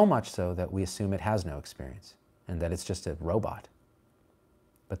 So much so that we assume it has no experience and that it's just a robot.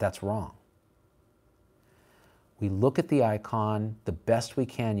 But that's wrong. We look at the icon the best we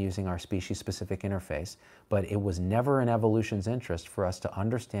can using our species-specific interface, but it was never in evolution's interest for us to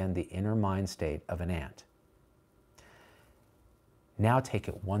understand the inner mind state of an ant. Now take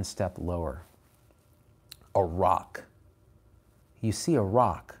it one step lower. A rock. You see a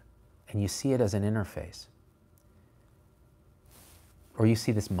rock, and you see it as an interface. Or you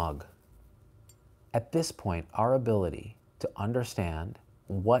see this mug. At this point, our ability to understand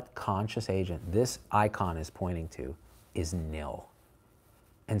what conscious agent this icon is pointing to is nil.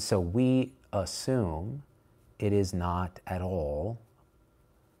 And so we assume it is not at all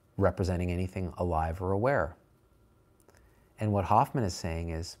representing anything alive or aware. And what Hoffman is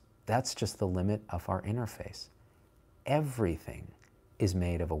saying is that's just the limit of our interface. Everything is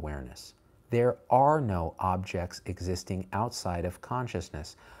made of awareness. There are no objects existing outside of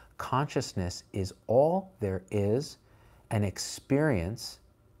consciousness. Consciousness is all there is, an experience.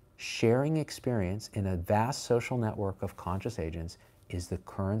 Sharing experience in a vast social network of conscious agents is the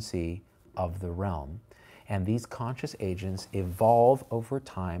currency of the realm. And these conscious agents evolve over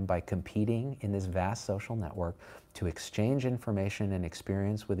time by competing in this vast social network to exchange information and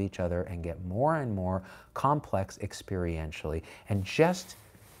experience with each other and get more and more complex experientially. And just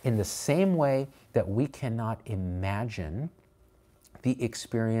in the same way that we cannot imagine the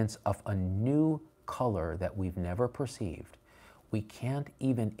experience of a new color that we've never perceived, we can't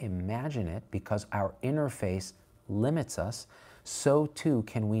even imagine it because our interface limits us, so too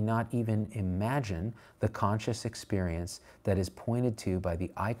can we not even imagine the conscious experience that is pointed to by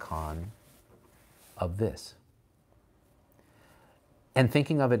the icon of this. And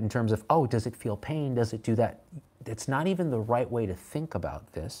thinking of it in terms of, oh, does it feel pain? Does it do that? It's not even the right way to think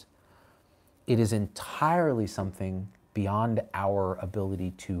about this. It is entirely something beyond our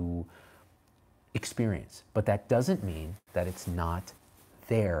ability to experience. But that doesn't mean that it's not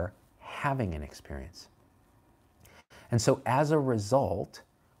there having an experience. And so as a result,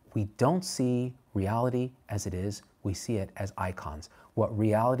 we don't see reality as it is, we see it as icons. What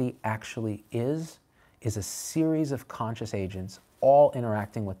reality actually is a series of conscious agents all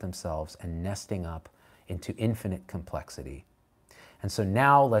interacting with themselves and nesting up into infinite complexity. And so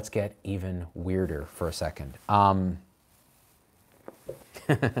now let's get even weirder for a second.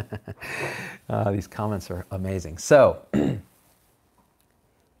 These comments are amazing. So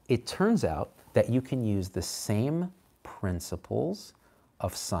it turns out that you can use the same principles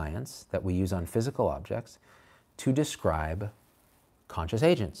of science that we use on physical objects to describe conscious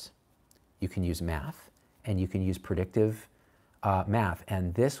agents. You can use math and you can use predictive math,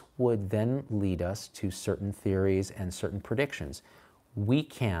 and this would then lead us to certain theories and certain predictions. We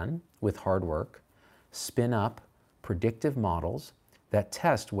can, with hard work, spin up predictive models that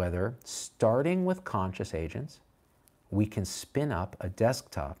test whether, starting with conscious agents, we can spin up a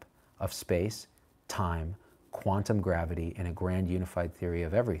desktop of space, time, quantum gravity, and a grand unified theory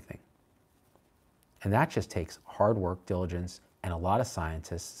of everything. And that just takes hard work, diligence, and a lot of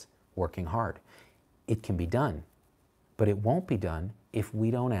scientists working hard. It can be done, but it won't be done if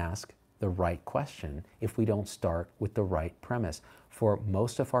we don't ask the right question, if we don't start with the right premise. For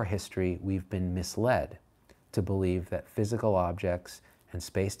most of our history, we've been misled to believe that physical objects and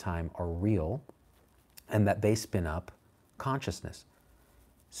space-time are real and that they spin up consciousness.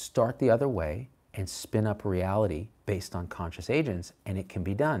 Start the other way and spin up reality based on conscious agents, and it can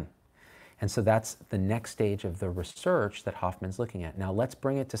be done. And so that's the next stage of the research that Hoffman's looking at. Now let's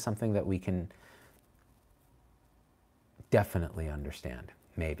bring it to something that we can definitely understand,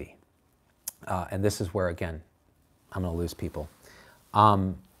 maybe. And this is where, again, I'm going to lose people.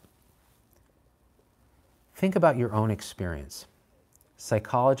 Think about your own experience.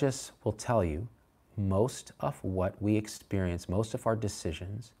 Psychologists will tell you most of what we experience, most of our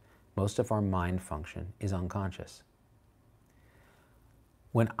decisions, most of our mind function is unconscious.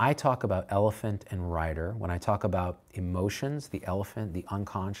 When I talk about elephant and rider, when I talk about emotions, the elephant, the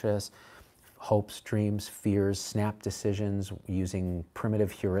unconscious, hopes, dreams, fears, snap decisions, using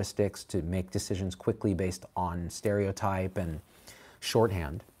primitive heuristics to make decisions quickly based on stereotype and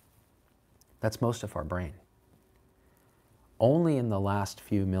shorthand, that's most of our brain. Only in the last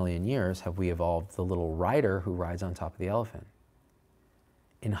few million years have we evolved the little rider who rides on top of the elephant.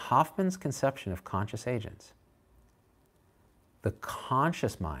 In Hoffman's conception of conscious agents, the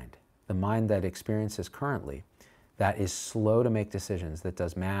conscious mind, the mind that experiences currently, that is slow to make decisions, that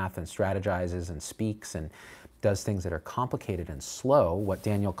does math and strategizes and speaks and does things that are complicated and slow, what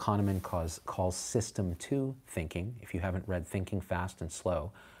Daniel Kahneman calls System 2 thinking. If you haven't read Thinking Fast and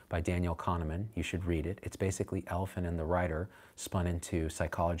Slow by Daniel Kahneman, you should read it. It's basically Elephant and the Writer spun into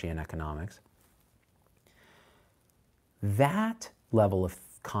psychology and economics. That level of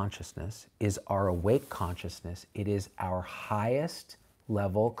consciousness is our awake consciousness. It is our highest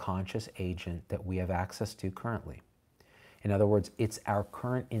level conscious agent that we have access to currently. In other words, it's our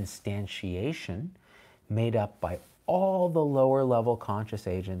current instantiation made up by all the lower level conscious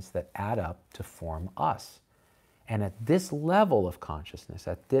agents that add up to form us. And at this level of consciousness,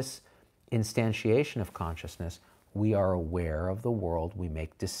 at this instantiation of consciousness, we are aware of the world, we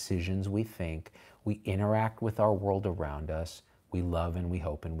make decisions, we think, we interact with our world around us, we love and we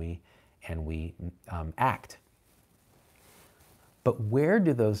hope and we act. But where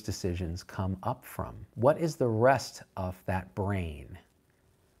do those decisions come up from? What is the rest of that brain?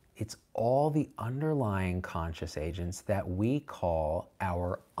 It's all the underlying conscious agents that we call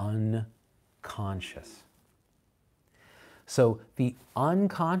our unconscious. So the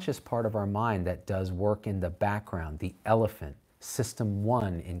unconscious part of our mind that does work in the background, the elephant, System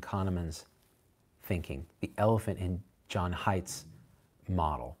 1 in Kahneman's thinking, the elephant in John Haidt's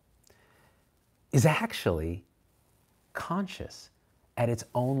model, is actually conscious at its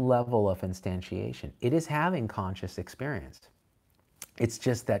own level of instantiation. It is having conscious experience. It's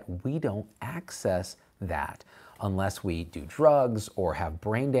just that we don't access that unless we do drugs or have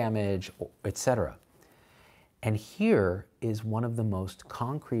brain damage, etc. And here is one of the most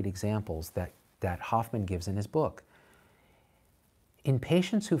concrete examples that Hoffman gives in his book. In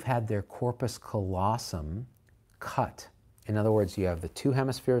patients who've had their corpus callosum cut, in other words, you have the two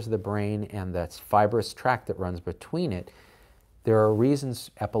hemispheres of the brain and that fibrous tract that runs between it, there are reasons,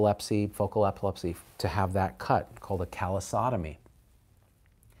 epilepsy, focal epilepsy, to have that cut, called a callosotomy.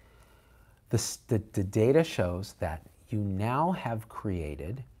 The data shows that you now have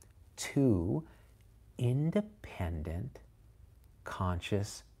created two independent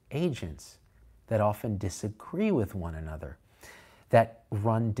conscious agents that often disagree with one another, that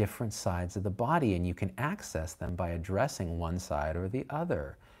run different sides of the body, and you can access them by addressing one side or the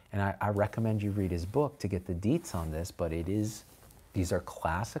other. And I recommend you read his book to get the deets on this, but these are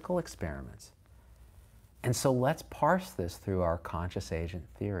classical experiments. And so let's parse this through our conscious agent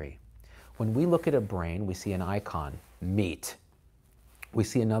theory. When we look at a brain, we see an icon, meat. We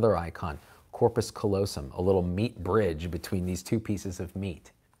see another icon, corpus callosum, a little meat bridge between these two pieces of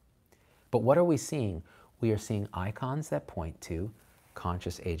meat. But what are we seeing? We are seeing icons that point to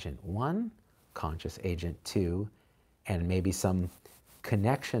conscious agent 1, conscious agent 2, and maybe some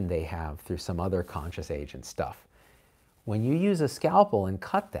connection they have through some other conscious agent stuff. When you use a scalpel and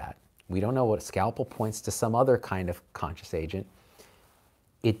cut that, we don't know what scalpel points to some other kind of conscious agent,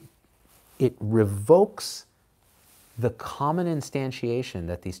 it revokes the common instantiation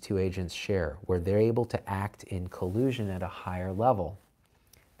that these two agents share, where they're able to act in collusion at a higher level.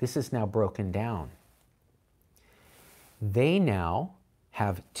 This is now broken down. They now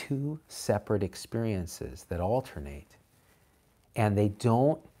have two separate experiences that alternate, and they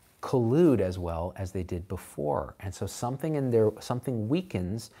don't collude as well as they did before. And so something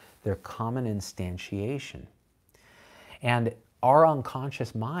weakens their common instantiation. And our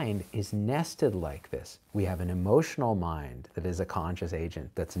unconscious mind is nested like this. We have an emotional mind that is a conscious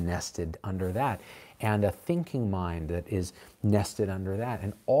agent that's nested under that, and a thinking mind that is nested under that.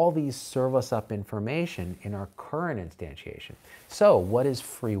 And all these serve us up information in our current instantiation. So what is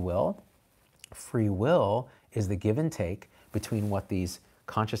free will? Free will is the give and take between what these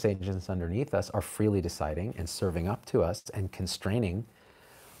conscious agents underneath us are freely deciding and serving up to us and constraining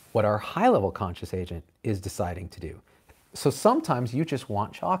what our high-level conscious agent is deciding to do. So sometimes you just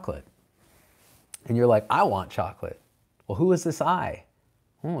want chocolate. And you're like, I want chocolate. Well, who is this I?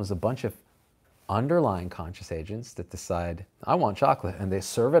 Well, there's a bunch of underlying conscious agents that decide, I want chocolate, and they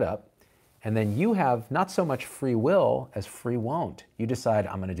serve it up. And then you have not so much free will as free won't. You decide,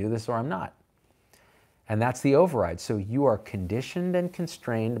 I'm going to do this or I'm not. And that's the override. So you are conditioned and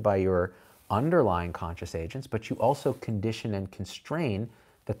constrained by your underlying conscious agents, but you also condition and constrain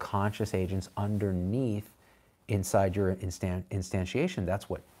the conscious agents underneath inside your instantiation. That's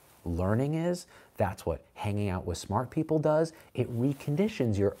what learning is. That's what hanging out with smart people does. It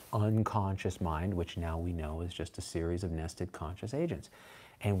reconditions your unconscious mind, which now we know is just a series of nested conscious agents.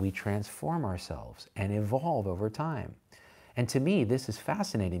 And we transform ourselves and evolve over time. And to me, this is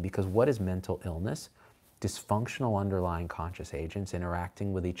fascinating, because what is mental illness? Dysfunctional underlying conscious agents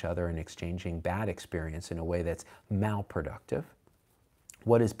interacting with each other and exchanging bad experience in a way that's malproductive.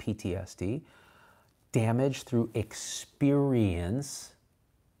 What is PTSD? damage through experience,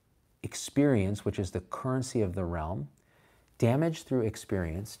 which is the currency of the realm, damage through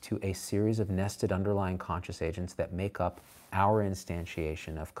experience to a series of nested underlying conscious agents that make up our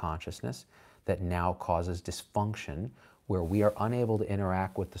instantiation of consciousness that now causes dysfunction, where we are unable to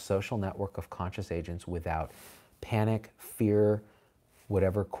interact with the social network of conscious agents without panic, fear,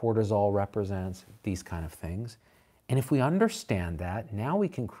 whatever cortisol represents, these kind of things. And if we understand that, now we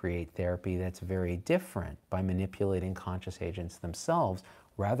can create therapy that's very different by manipulating conscious agents themselves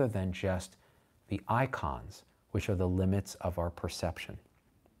rather than just the icons, which are the limits of our perception.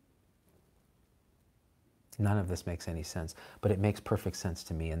 None of this makes any sense, but it makes perfect sense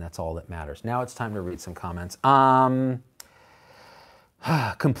to me, and that's all that matters. Now it's time to read some comments.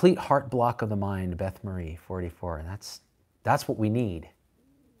 Complete heart block of the mind, Beth Marie, 44. And that's what we need.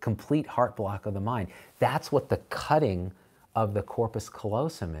 Complete heart block of the mind. That's what the cutting of the corpus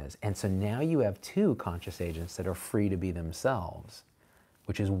callosum is. And so now you have two conscious agents that are free to be themselves,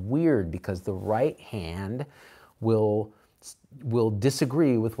 which is weird because the right hand will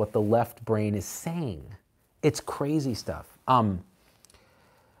disagree with what the left brain is saying. It's crazy stuff.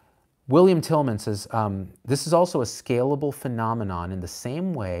 William Tillman says, this is also a scalable phenomenon in the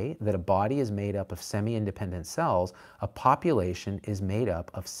same way that a body is made up of semi-independent cells, a population is made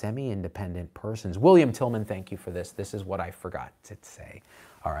up of semi-independent persons. William Tillman, thank you for this. This is what I forgot to say.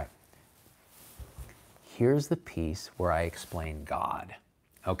 All right. Here's the piece where I explain God.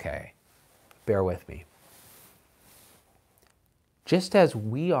 Okay, bear with me. Just as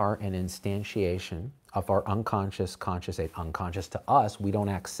we are an instantiation of our unconscious, unconscious to us, we don't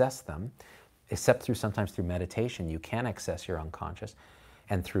access them, except sometimes through meditation. You can access your unconscious,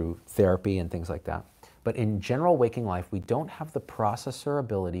 and through therapy and things like that. But in general waking life, we don't have the processor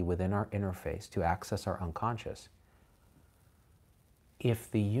ability within our interface to access our unconscious.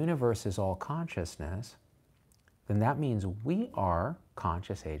 If the universe is all consciousness, then that means we are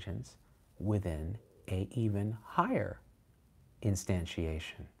conscious agents within an even higher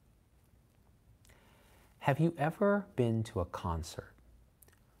instantiation. Have you ever been to a concert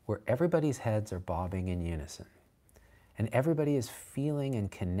where everybody's heads are bobbing in unison and everybody is feeling and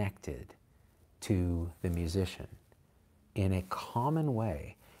connected to the musician in a common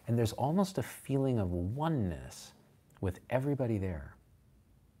way, and there's almost a feeling of oneness with everybody there?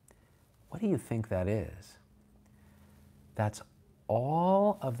 What do you think that is? That's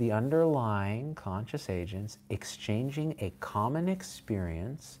all of the underlying conscious agents exchanging a common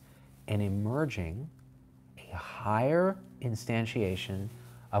experience and emerging a higher instantiation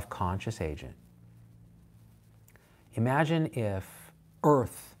of conscious agent. Imagine if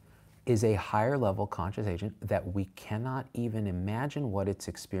Earth is a higher level conscious agent that we cannot even imagine what its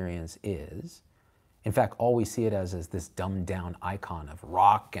experience is. In fact, all we see it as is this dumbed down icon of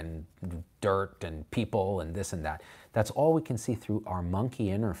rock and dirt and people and this and that. That's all we can see through our monkey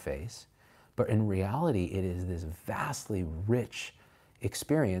interface. But in reality, it is this vastly rich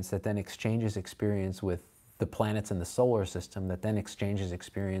experience that then exchanges experience with the planets in the solar system, that then exchanges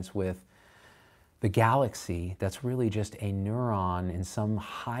experience with the galaxy. That's really just a neuron in some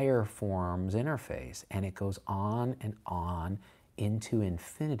higher form's interface. And it goes on and on into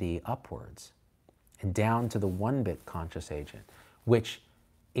infinity upwards and down to the one-bit conscious agent, which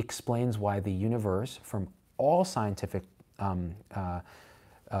explains why the universe, from all scientific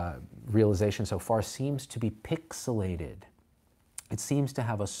realization so far, seems to be pixelated. It seems to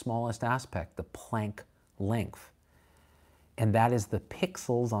have a smallest aspect, the Planck length, and that is the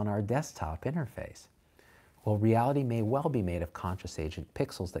pixels on our desktop interface. Well, reality may well be made of conscious agent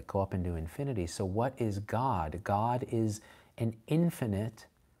pixels that go up into infinity. So what is God? God is an infinite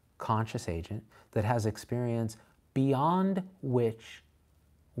conscious agent that has experience beyond which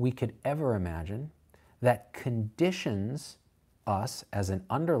we could ever imagine, that conditions us as an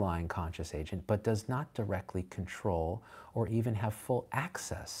underlying conscious agent, but does not directly control or even have full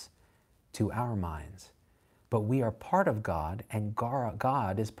access to our minds. But we are part of God, and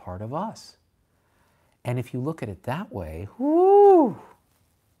God is part of us. And if you look at it that way, whoo,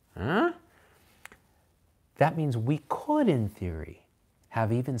 that means we could, in theory,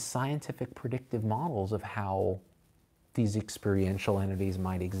 have even scientific predictive models of how these experiential entities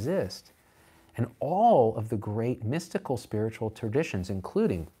might exist. And all of the great mystical spiritual traditions,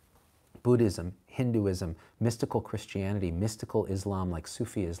 including Buddhism, Hinduism, mystical Christianity, mystical Islam like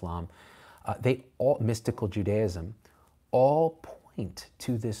Sufi Islam, mystical Judaism, all point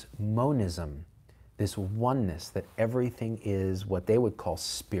to this monism, this oneness, that everything is what they would call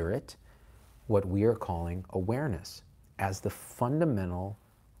spirit, what we are calling awareness, as the fundamental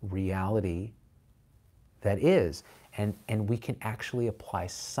reality that is. And we can actually apply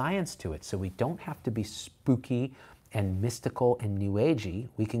science to it. So we don't have to be spooky and mystical and new agey.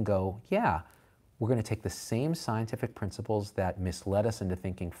 We can go, yeah, we're going to take the same scientific principles that misled us into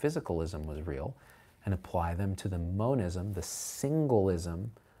thinking physicalism was real and apply them to the monism, the singleism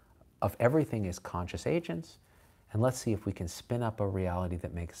of everything is conscious agents. And let's see if we can spin up a reality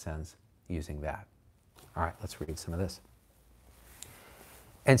that makes sense using that. All right, let's read some of this.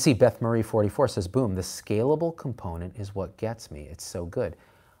 And see, Beth Marie 44 says, boom, the scalable component is what gets me. It's so good.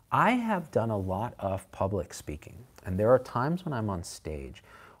 I have done a lot of public speaking, and there are times when I'm on stage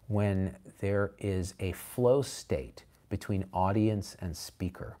when there is a flow state between audience and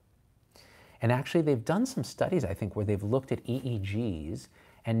speaker. And actually, they've done some studies, I think, where they've looked at EEGs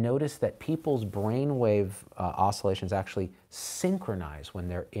and noticed that people's brainwave oscillations actually synchronize when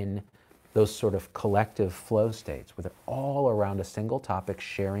they're in those sort of collective flow states where they're all around a single topic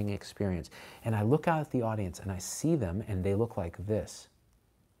sharing experience. And I look out at the audience and I see them and they look like this.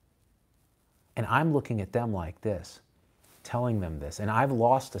 And I'm looking at them like this, telling them this. And I've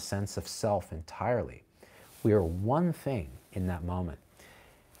lost a sense of self entirely. We are one thing in that moment.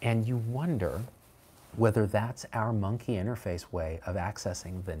 And you wonder whether that's our monkey interface way of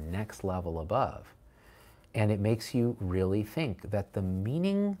accessing the next level above. And it makes you really think that the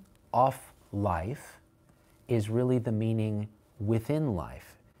meaning of life is really the meaning within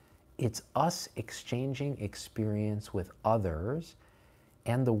life. It's us exchanging experience with others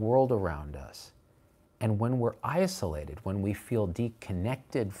and the world around us. And when we're isolated, when we feel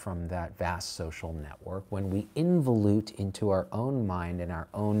deconnected from that vast social network, when we involute into our own mind and our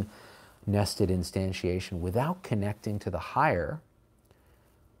own nested instantiation without connecting to the higher,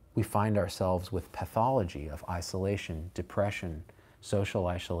 we find ourselves with pathology of isolation, depression, social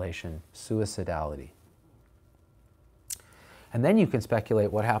isolation, suicidality. And then you can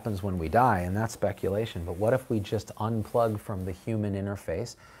speculate what happens when we die, and that's speculation. But what if we just unplug from the human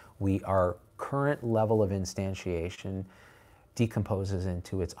interface? Our current level of instantiation decomposes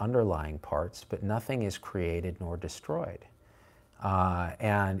into its underlying parts, but nothing is created nor destroyed.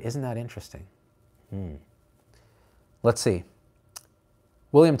 And isn't that interesting? Let's see.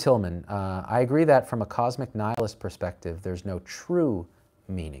 William Tillman, I agree that from a cosmic nihilist perspective, there's no true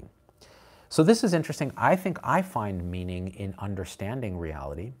meaning. So this is interesting. I think I find meaning in understanding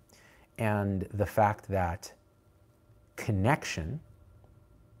reality and the fact that connection,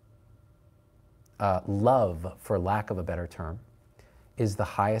 love, for lack of a better term, is the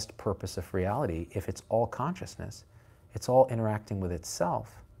highest purpose of reality. If it's all consciousness, it's all interacting with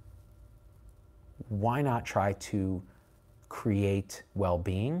itself, why not try to create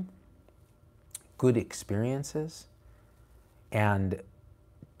well-being, good experiences, and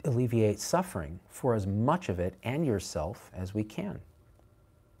alleviate suffering for as much of it and yourself as we can?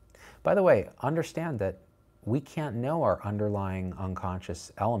 By the way, understand that we can't know our underlying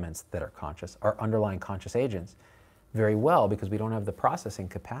unconscious elements that are conscious, our underlying conscious agents, very well because we don't have the processing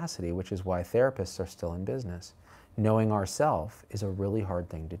capacity, which is why therapists are still in business. Knowing ourselves is a really hard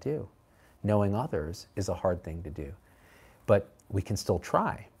thing to do. Knowing others is a hard thing to do. But we can still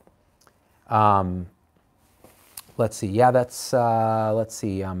try. Let's see. Yeah, that's, let's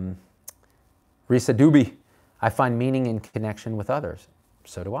see. Risa Duby. I find meaning in connection with others.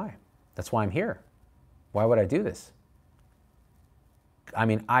 So do I. That's why I'm here. Why would I do this? I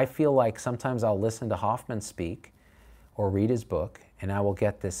mean, I feel like sometimes I'll listen to Hoffman speak or read his book, and I will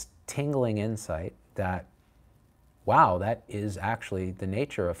get this tingling insight that, wow, that is actually the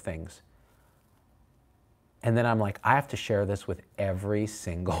nature of things. And then I'm like, I have to share this with every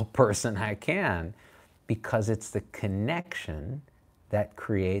single person I can because it's the connection that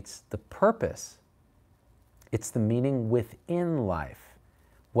creates the purpose. It's the meaning within life.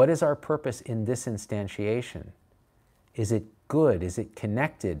 What is our purpose in this instantiation? Is it good? Is it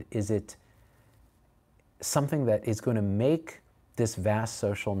connected? Is it something that is going to make this vast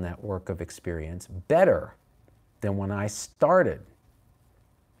social network of experience better than when I started?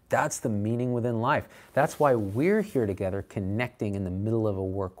 That's the meaning within life. That's why we're here together, connecting in the middle of a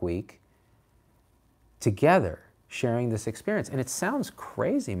work week, together, sharing this experience. And it sounds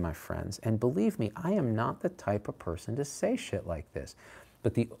crazy, my friends, and believe me, I am not the type of person to say shit like this.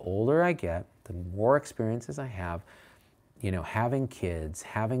 But the older I get, the more experiences I have, you know, having kids,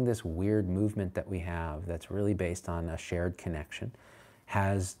 having this weird movement that we have that's really based on a shared connection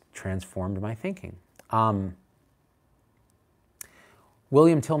has transformed my thinking.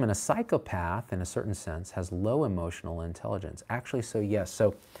 William Tillman, a psychopath, in a certain sense, has low emotional intelligence. Actually, so yes.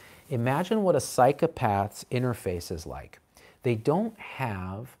 So imagine what a psychopath's interface is like. They don't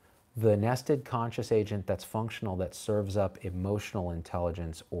have the nested conscious agent that's functional, that serves up emotional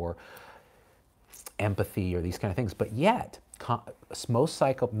intelligence or empathy or these kind of things, but yet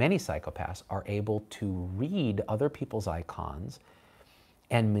many psychopaths are able to read other people's icons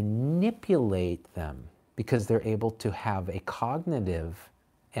and manipulate them because they're able to have a cognitive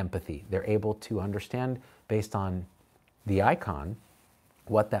empathy. They're able to understand based on the icon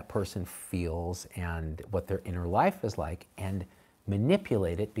what that person feels and what their inner life is like and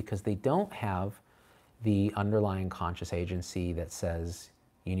manipulate it because they don't have the underlying conscious agency that says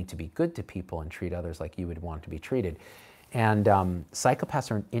you need to be good to people and treat others like you would want to be treated. And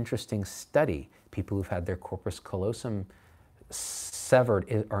psychopaths are an interesting study. People who've had their corpus callosum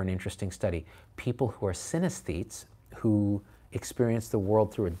severed are an interesting study. People who are synesthetes, who experience the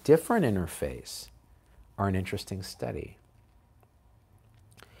world through a different interface, are an interesting study.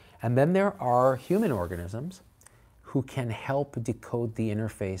 And then there are human organisms who can help decode the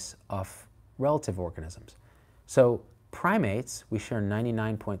interface of relative organisms. So primates, we share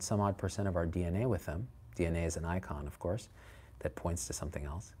 99 point some odd % of our DNA with them. DNA is an icon, of course, that points to something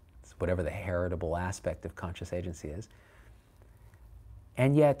else. It's whatever the heritable aspect of conscious agency is.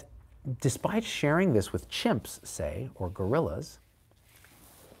 And yet, despite sharing this with chimps, say, or gorillas,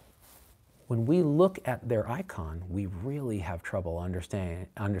 when we look at their icon, we really have trouble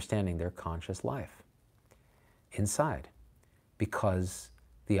understanding their conscious life inside, because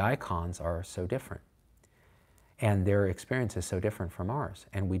the icons are so different and their experience is so different from ours,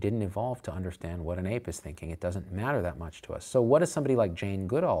 and we didn't evolve to understand what an ape is thinking. It doesn't matter that much to us. So what does somebody like Jane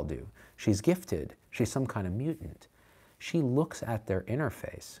Goodall do? She's gifted. She's some kind of mutant. She looks at their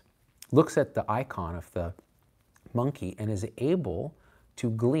interface, looks at the icon of the monkey, and is able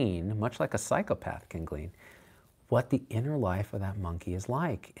to glean, much like a psychopath can glean, what the inner life of that monkey is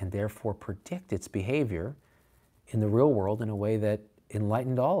like, and therefore predict its behavior in the real world in a way that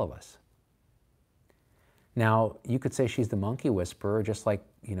enlightened all of us. Now, you could say she's the monkey whisperer, just like,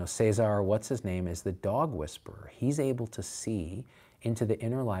 Cesar, what's his name, is the dog whisperer. He's able to see into the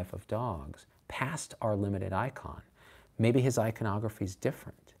inner life of dogs, past our limited icon. Maybe his iconography is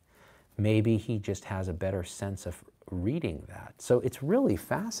different. Maybe he just has a better sense of reading that. So it's really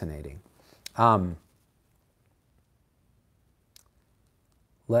fascinating.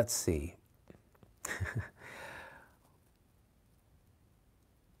 Let's see.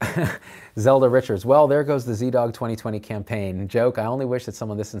 Zelda Richards, well, there goes the ZDogg 2020 campaign. Joke, I only wish that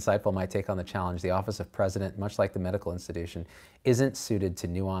someone this insightful might take on the challenge. The office of president, much like the medical institution, isn't suited to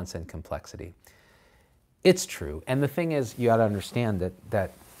nuance and complexity. It's true. And the thing is, you got to understand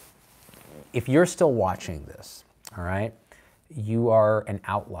that if you're still watching this, all right, you are an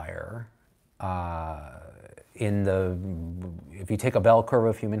outlier if you take a bell curve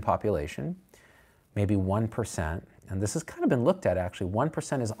of human population, maybe 1%, and this has kind of been looked at actually,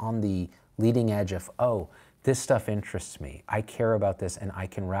 1% is on the leading edge of, oh, this stuff interests me. I care about this and I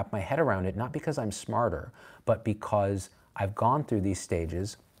can wrap my head around it, not because I'm smarter, but because I've gone through these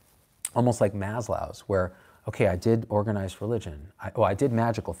stages, almost like Maslow's, where, okay, I did organized religion. I did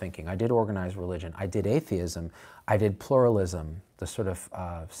magical thinking. I did organized religion. I did atheism. I did pluralism, the sort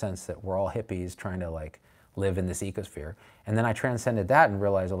of sense that we're all hippies trying to live in this ecosphere. And then I transcended that and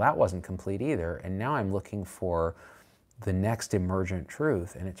realized, well, that wasn't complete either. And now I'm looking for the next emergent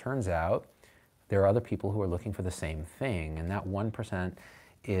truth. And it turns out there are other people who are looking for the same thing. And that 1%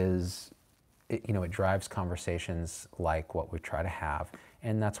 is, it drives conversations like what we try to have.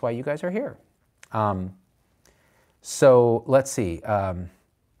 And that's why you guys are here. So let's see.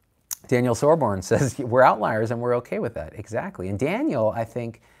 Daniel Sorborn says, we're outliers and we're okay with that. Exactly. And Daniel, I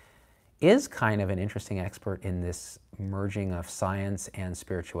think, is kind of an interesting expert in this merging of science and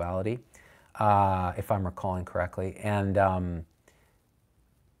spirituality, if I'm recalling correctly. And,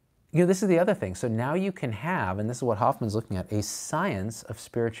 this is the other thing. So now you can have, and this is what Hoffman's looking at, a science of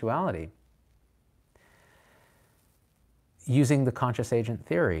spirituality using the conscious agent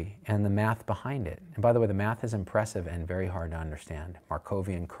theory and the math behind it. And by the way, the math is impressive and very hard to understand.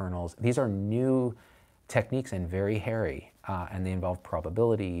 Markovian kernels, these are new techniques and very hairy, and they involve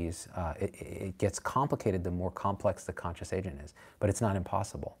probabilities. It gets complicated the more complex the conscious agent is, but it's not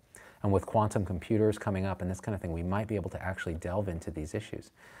impossible. And with quantum computers coming up and this kind of thing, we might be able to actually delve into these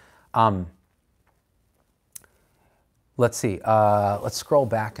issues. Let's see, let's scroll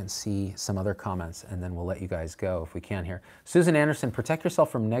back and see some other comments, and then we'll let you guys go if we can here. Susan Anderson, protect yourself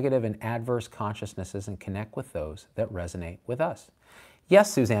from negative and adverse consciousnesses and connect with those that resonate with us.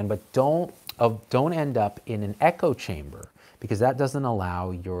 Yes, Suzanne, but don't end up in an echo chamber, because that doesn't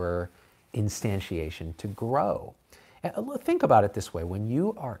allow your instantiation to grow. Think about it this way. When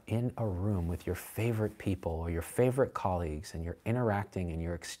you are in a room with your favorite people or your favorite colleagues and you're interacting and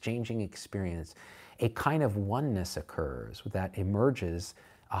you're exchanging experience, a kind of oneness occurs that emerges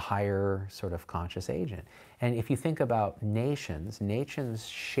a higher sort of conscious agent. And if you think about nations, nations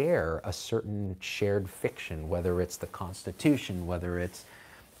share a certain shared fiction, whether it's the Constitution, whether it's,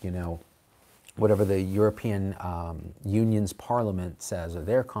 you know, whatever the European Union's parliament says, or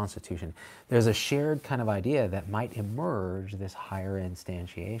their constitution. There's a shared kind of idea that might emerge, this higher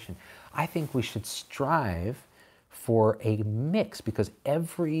instantiation. I think we should strive for a mix, because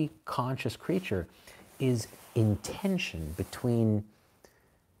every conscious creature is in tension between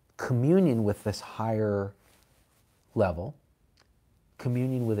communion with this higher level,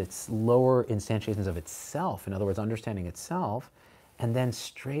 communion with its lower instantiations of itself, in other words, understanding itself, and then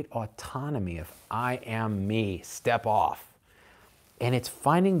straight autonomy of I am me, step off. And it's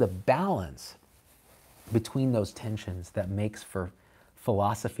finding the balance between those tensions that makes for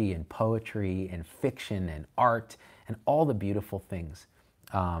philosophy and poetry and fiction and art and all the beautiful things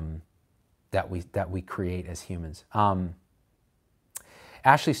that we create as humans.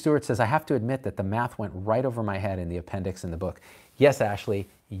 Ashley Stewart says, I have to admit that the math went right over my head in the appendix in the book. Yes, Ashley,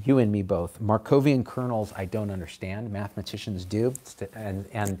 you and me both. Markovian kernels, I don't understand. Mathematicians do.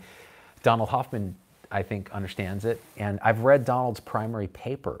 And Donald Hoffman, I think, understands it. And I've read Donald's primary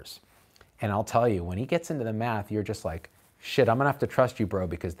papers. And I'll tell you, when he gets into the math, you're just like, shit, I'm going to have to trust you, bro,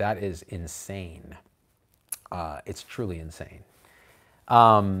 because that is insane. It's truly insane.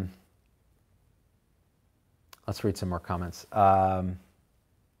 Let's read some more comments.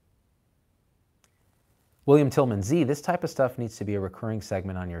 William Tillman, Z, this type of stuff needs to be a recurring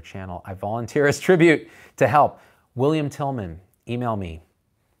segment on your channel. I volunteer as tribute to help. William Tillman, email me,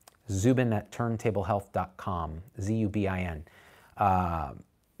 zubin@turntablehealth.com, Z-U-B-I-N.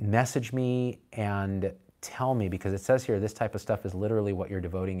 Message me and tell me, because it says here this type of stuff is literally what you're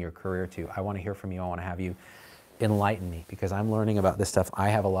devoting your career to. I want to hear from you. I want to have you enlighten me, because I'm learning about this stuff. I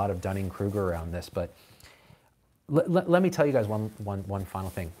have a lot of Dunning-Kruger around this, but let me tell you guys one final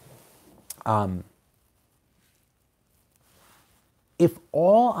thing. If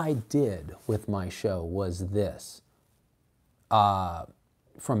all I did with my show was this,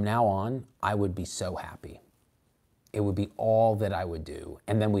 from now on, I would be so happy. It would be all that I would do,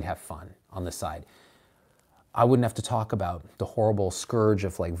 and then we'd have fun on the side. I wouldn't have to talk about the horrible scourge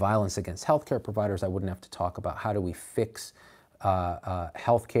of like violence against healthcare providers. I wouldn't have to talk about how do we fix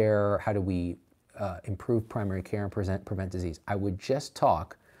healthcare, how do we improve primary care and prevent disease. I would just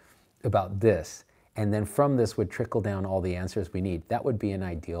talk about this, and then from this would trickle down all the answers we need. That would be an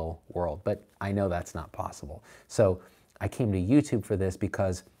ideal world, but I know that's not possible. So I came to YouTube for this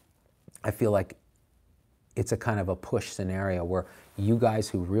because I feel like it's a kind of a push scenario where you guys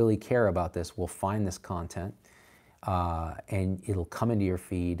who really care about this will find this content and it'll come into your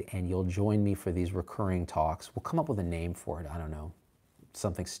feed, and you'll join me for these recurring talks. We'll come up with a name for it. I don't know,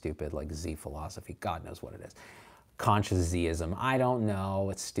 something stupid like Z philosophy. God knows what it is. Conscious Zism. I don't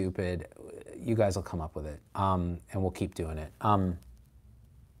know. It's stupid. You guys will come up with it, and we'll keep doing it.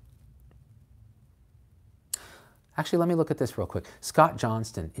 Actually, let me look at this real quick. Scott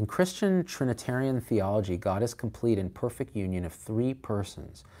Johnston. In Christian Trinitarian theology, God is complete and perfect union of three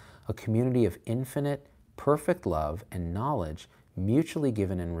persons, a community of infinite, perfect love and knowledge, mutually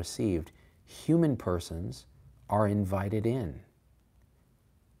given and received. Human persons are invited in.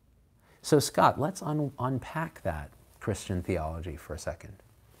 So Scott, let's unpack that Christian theology for a second.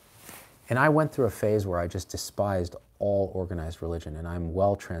 And I went through a phase where I just despised all organized religion, and I'm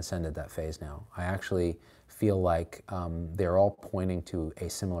well transcended that phase now. I actually feel like they're all pointing to a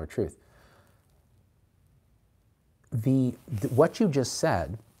similar truth. What you just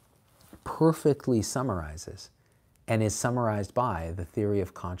said perfectly summarizes and is summarized by the theory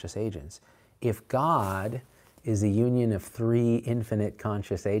of conscious agents. If God is a union of three infinite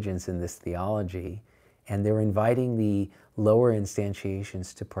conscious agents in this theology, and they're inviting the lower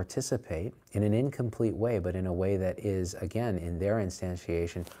instantiations to participate in an incomplete way, but in a way that is, again, in their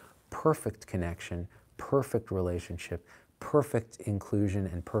instantiation, perfect connection, perfect relationship, perfect inclusion,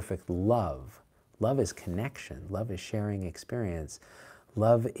 and perfect love. Love is connection. Love is sharing experience.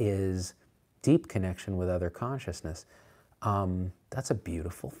 Love is deep connection with other consciousness. That's a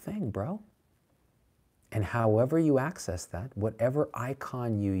beautiful thing, bro. And however you access that, whatever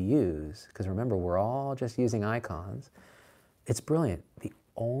icon you use, because remember, we're all just using icons, it's brilliant. The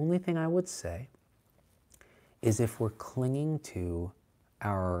only thing I would say is if we're clinging to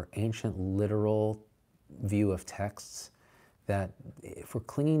our ancient literal view of texts, that if we're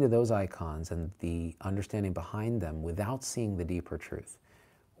clinging to those icons and the understanding behind them without seeing the deeper truth,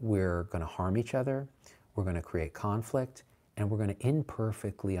 we're going to harm each other, we're going to create conflict, and we're going to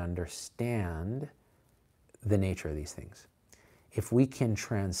imperfectly understand the nature of these things. If we can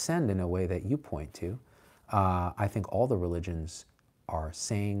transcend in a way that you point to, I think all the religions are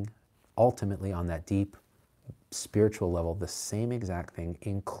saying ultimately on that deep spiritual level the same exact thing,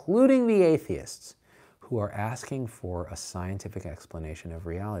 including the atheists who are asking for a scientific explanation of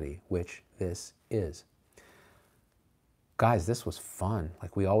reality, which this is. Guys, this was fun.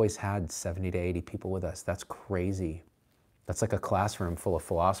 Like, we always had 70 to 80 people with us. That's crazy. That's like a classroom full of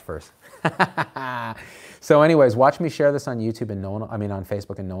philosophers. So anyways, watch me share this on YouTube and no one, on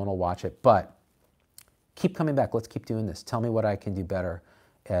Facebook, and no one will watch it. But keep coming back. Let's keep doing this. Tell me what I can do better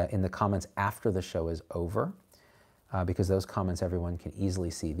in the comments after the show is over, because those comments everyone can easily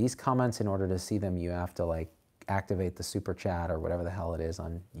see. These comments, in order to see them, you have to like activate the super chat or whatever the hell it is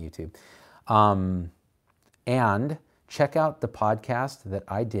on YouTube. And check out the podcast that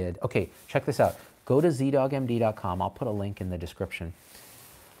I did. Okay, check this out. Go to ZDoggMD.com. I'll put a link in the description.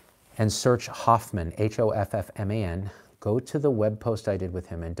 And search Hoffman, Hoffman. Go to the web post I did with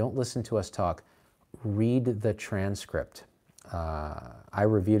him, and don't listen to us talk. Read the transcript. I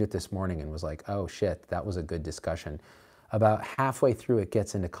reviewed it this morning and was like, oh shit, that was a good discussion. About halfway through, it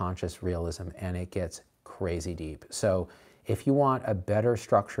gets into conscious realism, and it gets crazy deep. So if you want a better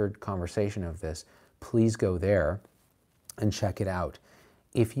structured conversation of this, please go there and check it out.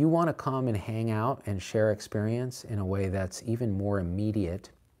 If you want to come and hang out and share experience in a way that's even more immediate,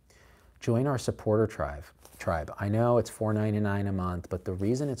 join our supporter tribe. I know it's $4.99 a month, but the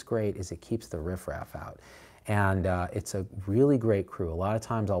reason it's great is it keeps the riffraff out. And it's a really great crew. A lot of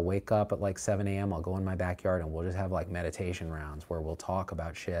times I'll wake up at like 7 a.m., I'll go in my backyard, and we'll just have like meditation rounds where we'll talk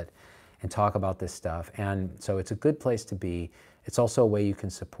about shit and talk about this stuff. And so it's a good place to be. It's also a way you can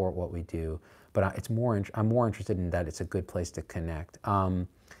support what we do. But I'm more interested in that it's a good place to connect. Give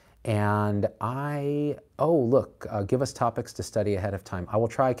us topics to study ahead of time. I will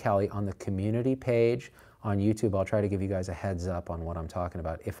try, Callie, on the community page on YouTube, I'll try to give you guys a heads up on what I'm talking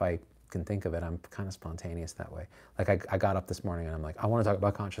about. If I can think of it, I'm kind of spontaneous that way. Like I got up this morning and I'm like, I want to talk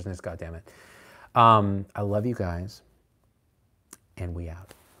about consciousness, God damn it. I love you guys, and we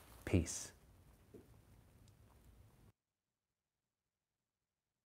out. Peace.